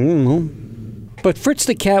 Oh, I don't know. But Fritz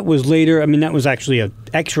the Cat was later. I mean, that was actually a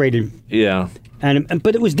X-rated, Yeah.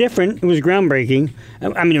 but it was different. It was groundbreaking.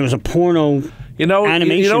 I mean, it was a porno.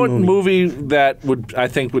 Animation You know what movie. that I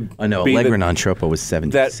think would I know be Allegra the- non troppo was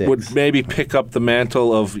 76. that would maybe pick up the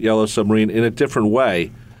mantle of Yellow Submarine in a different way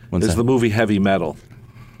What's is that? the movie Heavy Metal.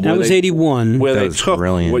 That Where was they- 81. Where That they was took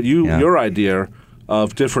brilliant, what yeah. your idea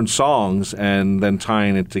of different songs and then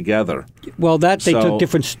tying it together. Well, they So- took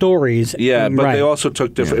different stories. Yeah, but right. they also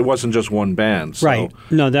took different. It wasn't just one band. So, Right.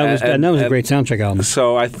 No, that was and- that was a and- great soundtrack album.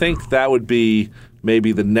 So I think that would be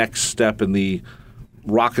maybe the next step in the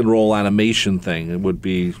rock and roll animation thing. It would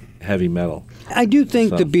be Heavy Metal. I do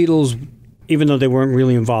think the Beatles, even though they weren't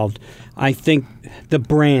really involved, I think the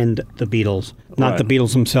brand, the Beatles, not the Right.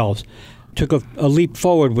 Beatles themselves, took a leap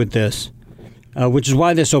forward with this, which is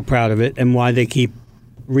why they're so proud of it and why they keep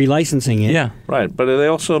relicensing it. Yeah. Right, but they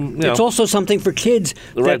also It's also something for kids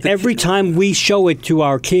Right, that every time we show it to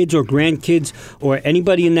our kids or grandkids or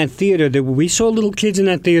anybody in that theater, that we saw little kids in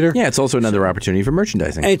that theater. Yeah, it's also another opportunity for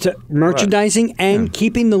merchandising. It's merchandising and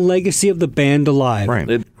keeping the legacy of the band alive. Right.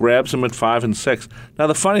 it grabs them at 5 and 6. Now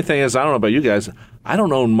the funny thing is, I don't know about you guys, I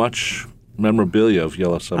don't own much memorabilia of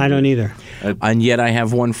Yellow Submarine. I don't either. And yet I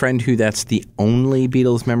have one friend who that's the only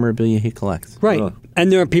Beatles memorabilia he collects. Right. Really?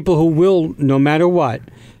 And there are people who will, no matter what,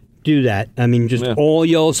 do that. I mean, just Yeah. all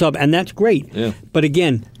Yellow Sub, and that's great. Yeah. But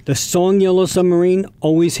again, the song Yellow Submarine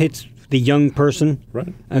always hits the young person.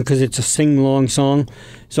 Right. Because it's a sing-along song.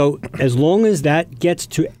 So as long as that gets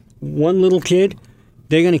to one little kid,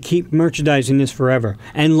 they're going to keep merchandising this forever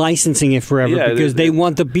and licensing it forever Yeah, because they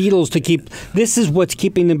want the Beatles to keep. This is what's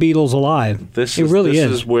keeping the Beatles alive. This it is, really this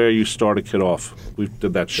is. is where you start a kid off. We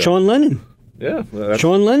did that show. Sean Lennon. Yeah. That's,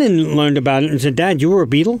 Sean Lennon learned about it and said, "Dad, you were a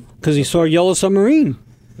Beatle?" Because he saw Yellow Submarine.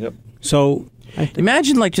 Yep. So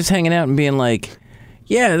Imagine like just hanging out and being like,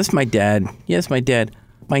 yeah, this is my dad. Yeah, it's my dad.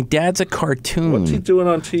 My dad's a cartoon. What's he doing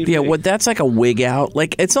on TV? Yeah, that's like a wig out.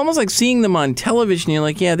 Like it's almost like seeing them on television. You're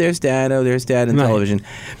like, yeah, there's dad. Oh, there's dad on Right. television.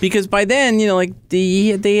 Because by then, like they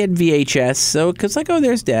had VHS. So because like, oh,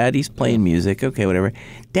 there's dad. He's playing music. Okay, whatever.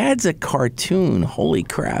 Dad's a cartoon. Holy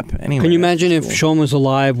crap. Anyway, can you that's imagine if cool. Sean was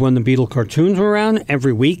alive when the Beatle cartoons were around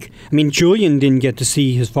every week? I mean, Julian didn't get to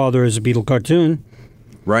see his father as a Beatle cartoon,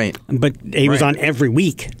 Right. but he was Right. on every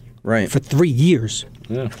week Right. for 3 years.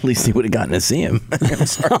 At least he would have gotten to see him. I'm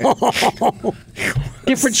sorry.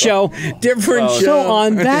 Different show. Different So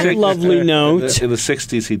on that lovely note, In the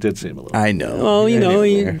 60s, he did seem a little. I know. well, you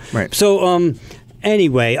know, Right. So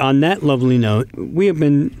anyway, on that lovely note, we have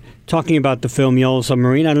been talking about the film Yellow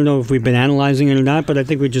Submarine. I don't know if we've been analyzing it or not, but I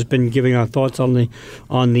think we've just been giving our thoughts on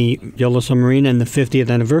the Yellow Submarine and the 50th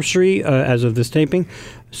anniversary as of this taping.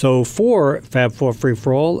 So for Fab 4 Free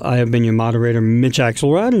For All, I have been your moderator, Mitch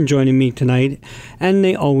Axelrod, and joining me tonight, and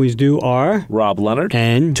they always do, are Rob Leonard.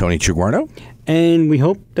 and Tony Triguardo. we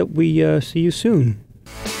hope that we see you soon.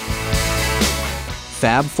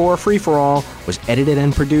 Fab 4 Free For All was edited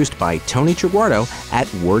and produced by Tony Triguardo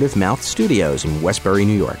at Word of Mouth Studios in Westbury,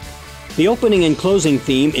 New York. The opening and closing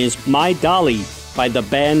theme is My Dolly by the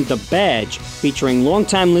band The Badge, featuring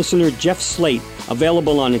longtime listener Jeff Slate,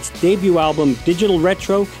 available on its debut album Digital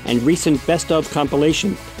Retro and recent Best Of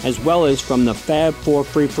compilation, as well as from the Fab 4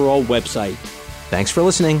 Free For All website. Thanks for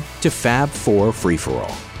listening to Fab 4 Free For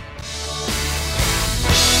All.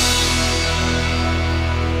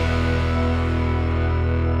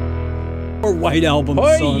 more White Album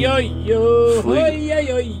songs.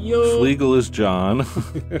 Flegel is John.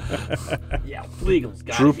 Yeah, Flegel's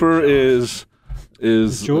got Trooper is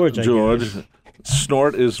George, I guess.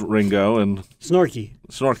 Snort is Ringo and Snorky.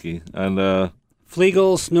 and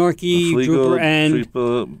Flegel, Snorky, Flegel, Drooper, and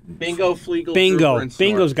Trooper, Bingo, Flegel, Bingo. Trooper, and Snort.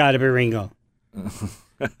 Bingo's got to be Ringo.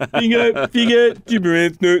 What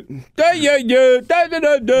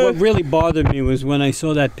What really bothered me was when I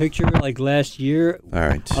saw that picture, like last year, All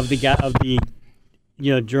right. of the guy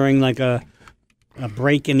during like a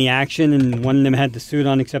break in the action, and one of them had the suit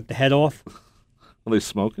on except the head off. Are they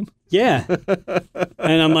smoking? Yeah,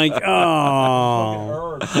 and I'm like,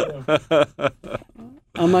 oh,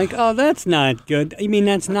 that's not good. I mean,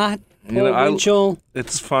 that's not Paul Winchell.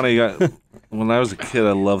 It's funny. When I was a kid,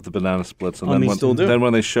 I loved the Banana Splits, and me still do. then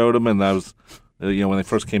when they showed them, and I was, when they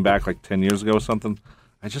first came back like 10 years ago or something,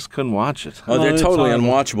 I just couldn't watch it. Oh, they're it's totally horrible.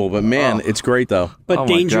 unwatchable, but man, it's great though. But Oh my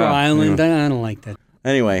Danger God. Island, I don't like that.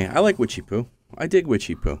 Anyway, I like Witchy Poo. I dig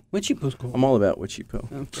Witchy Poo. Witchy Poo's cool. I'm all about Witchy Poo.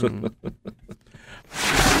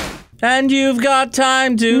 And you've got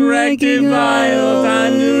time to rectify,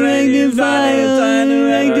 time to rectify, time to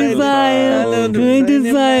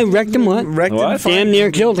Rectify. Rectum what? What? Damn near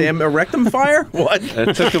killed him. Damn, a rectum fire? What?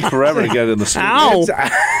 It took him forever to get in the studio. Ow!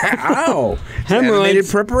 Ow! Hemorrhoids. Animated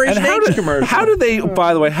preparation And H commercial. how did they?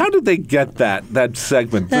 By the way, how did they get that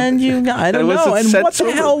segment? And I don't Was know. it And set what the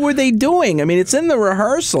to- hell were they doing? I mean, it's in the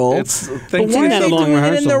rehearsal. It's but things why in are that they long doing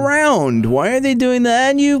it in the rehearsal. round? Why are they doing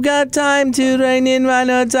that? And you've got time to rain in, I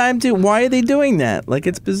know time to. Why are they doing that? Like,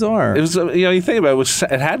 it's bizarre. It was, you think about it,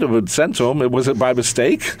 it had to have been sent to him. Was it by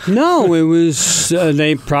mistake? No, it was.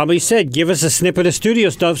 They probably said, "Give us a snippet of studio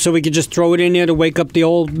stuff so we could just throw it in there to wake up the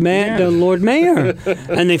old man, the Lord Mayor."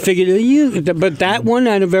 And they figured, but that one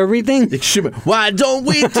out of everything. Why don't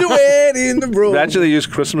we do it in the room? Imagine they used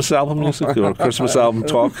Christmas album music or Christmas album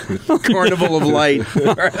talk. Carnival of Light.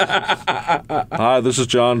 Hi, this is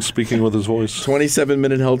John speaking with his voice.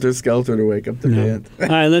 27-minute helter skelter to wake up the band. All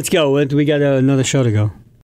right, let's go. We got another show to go.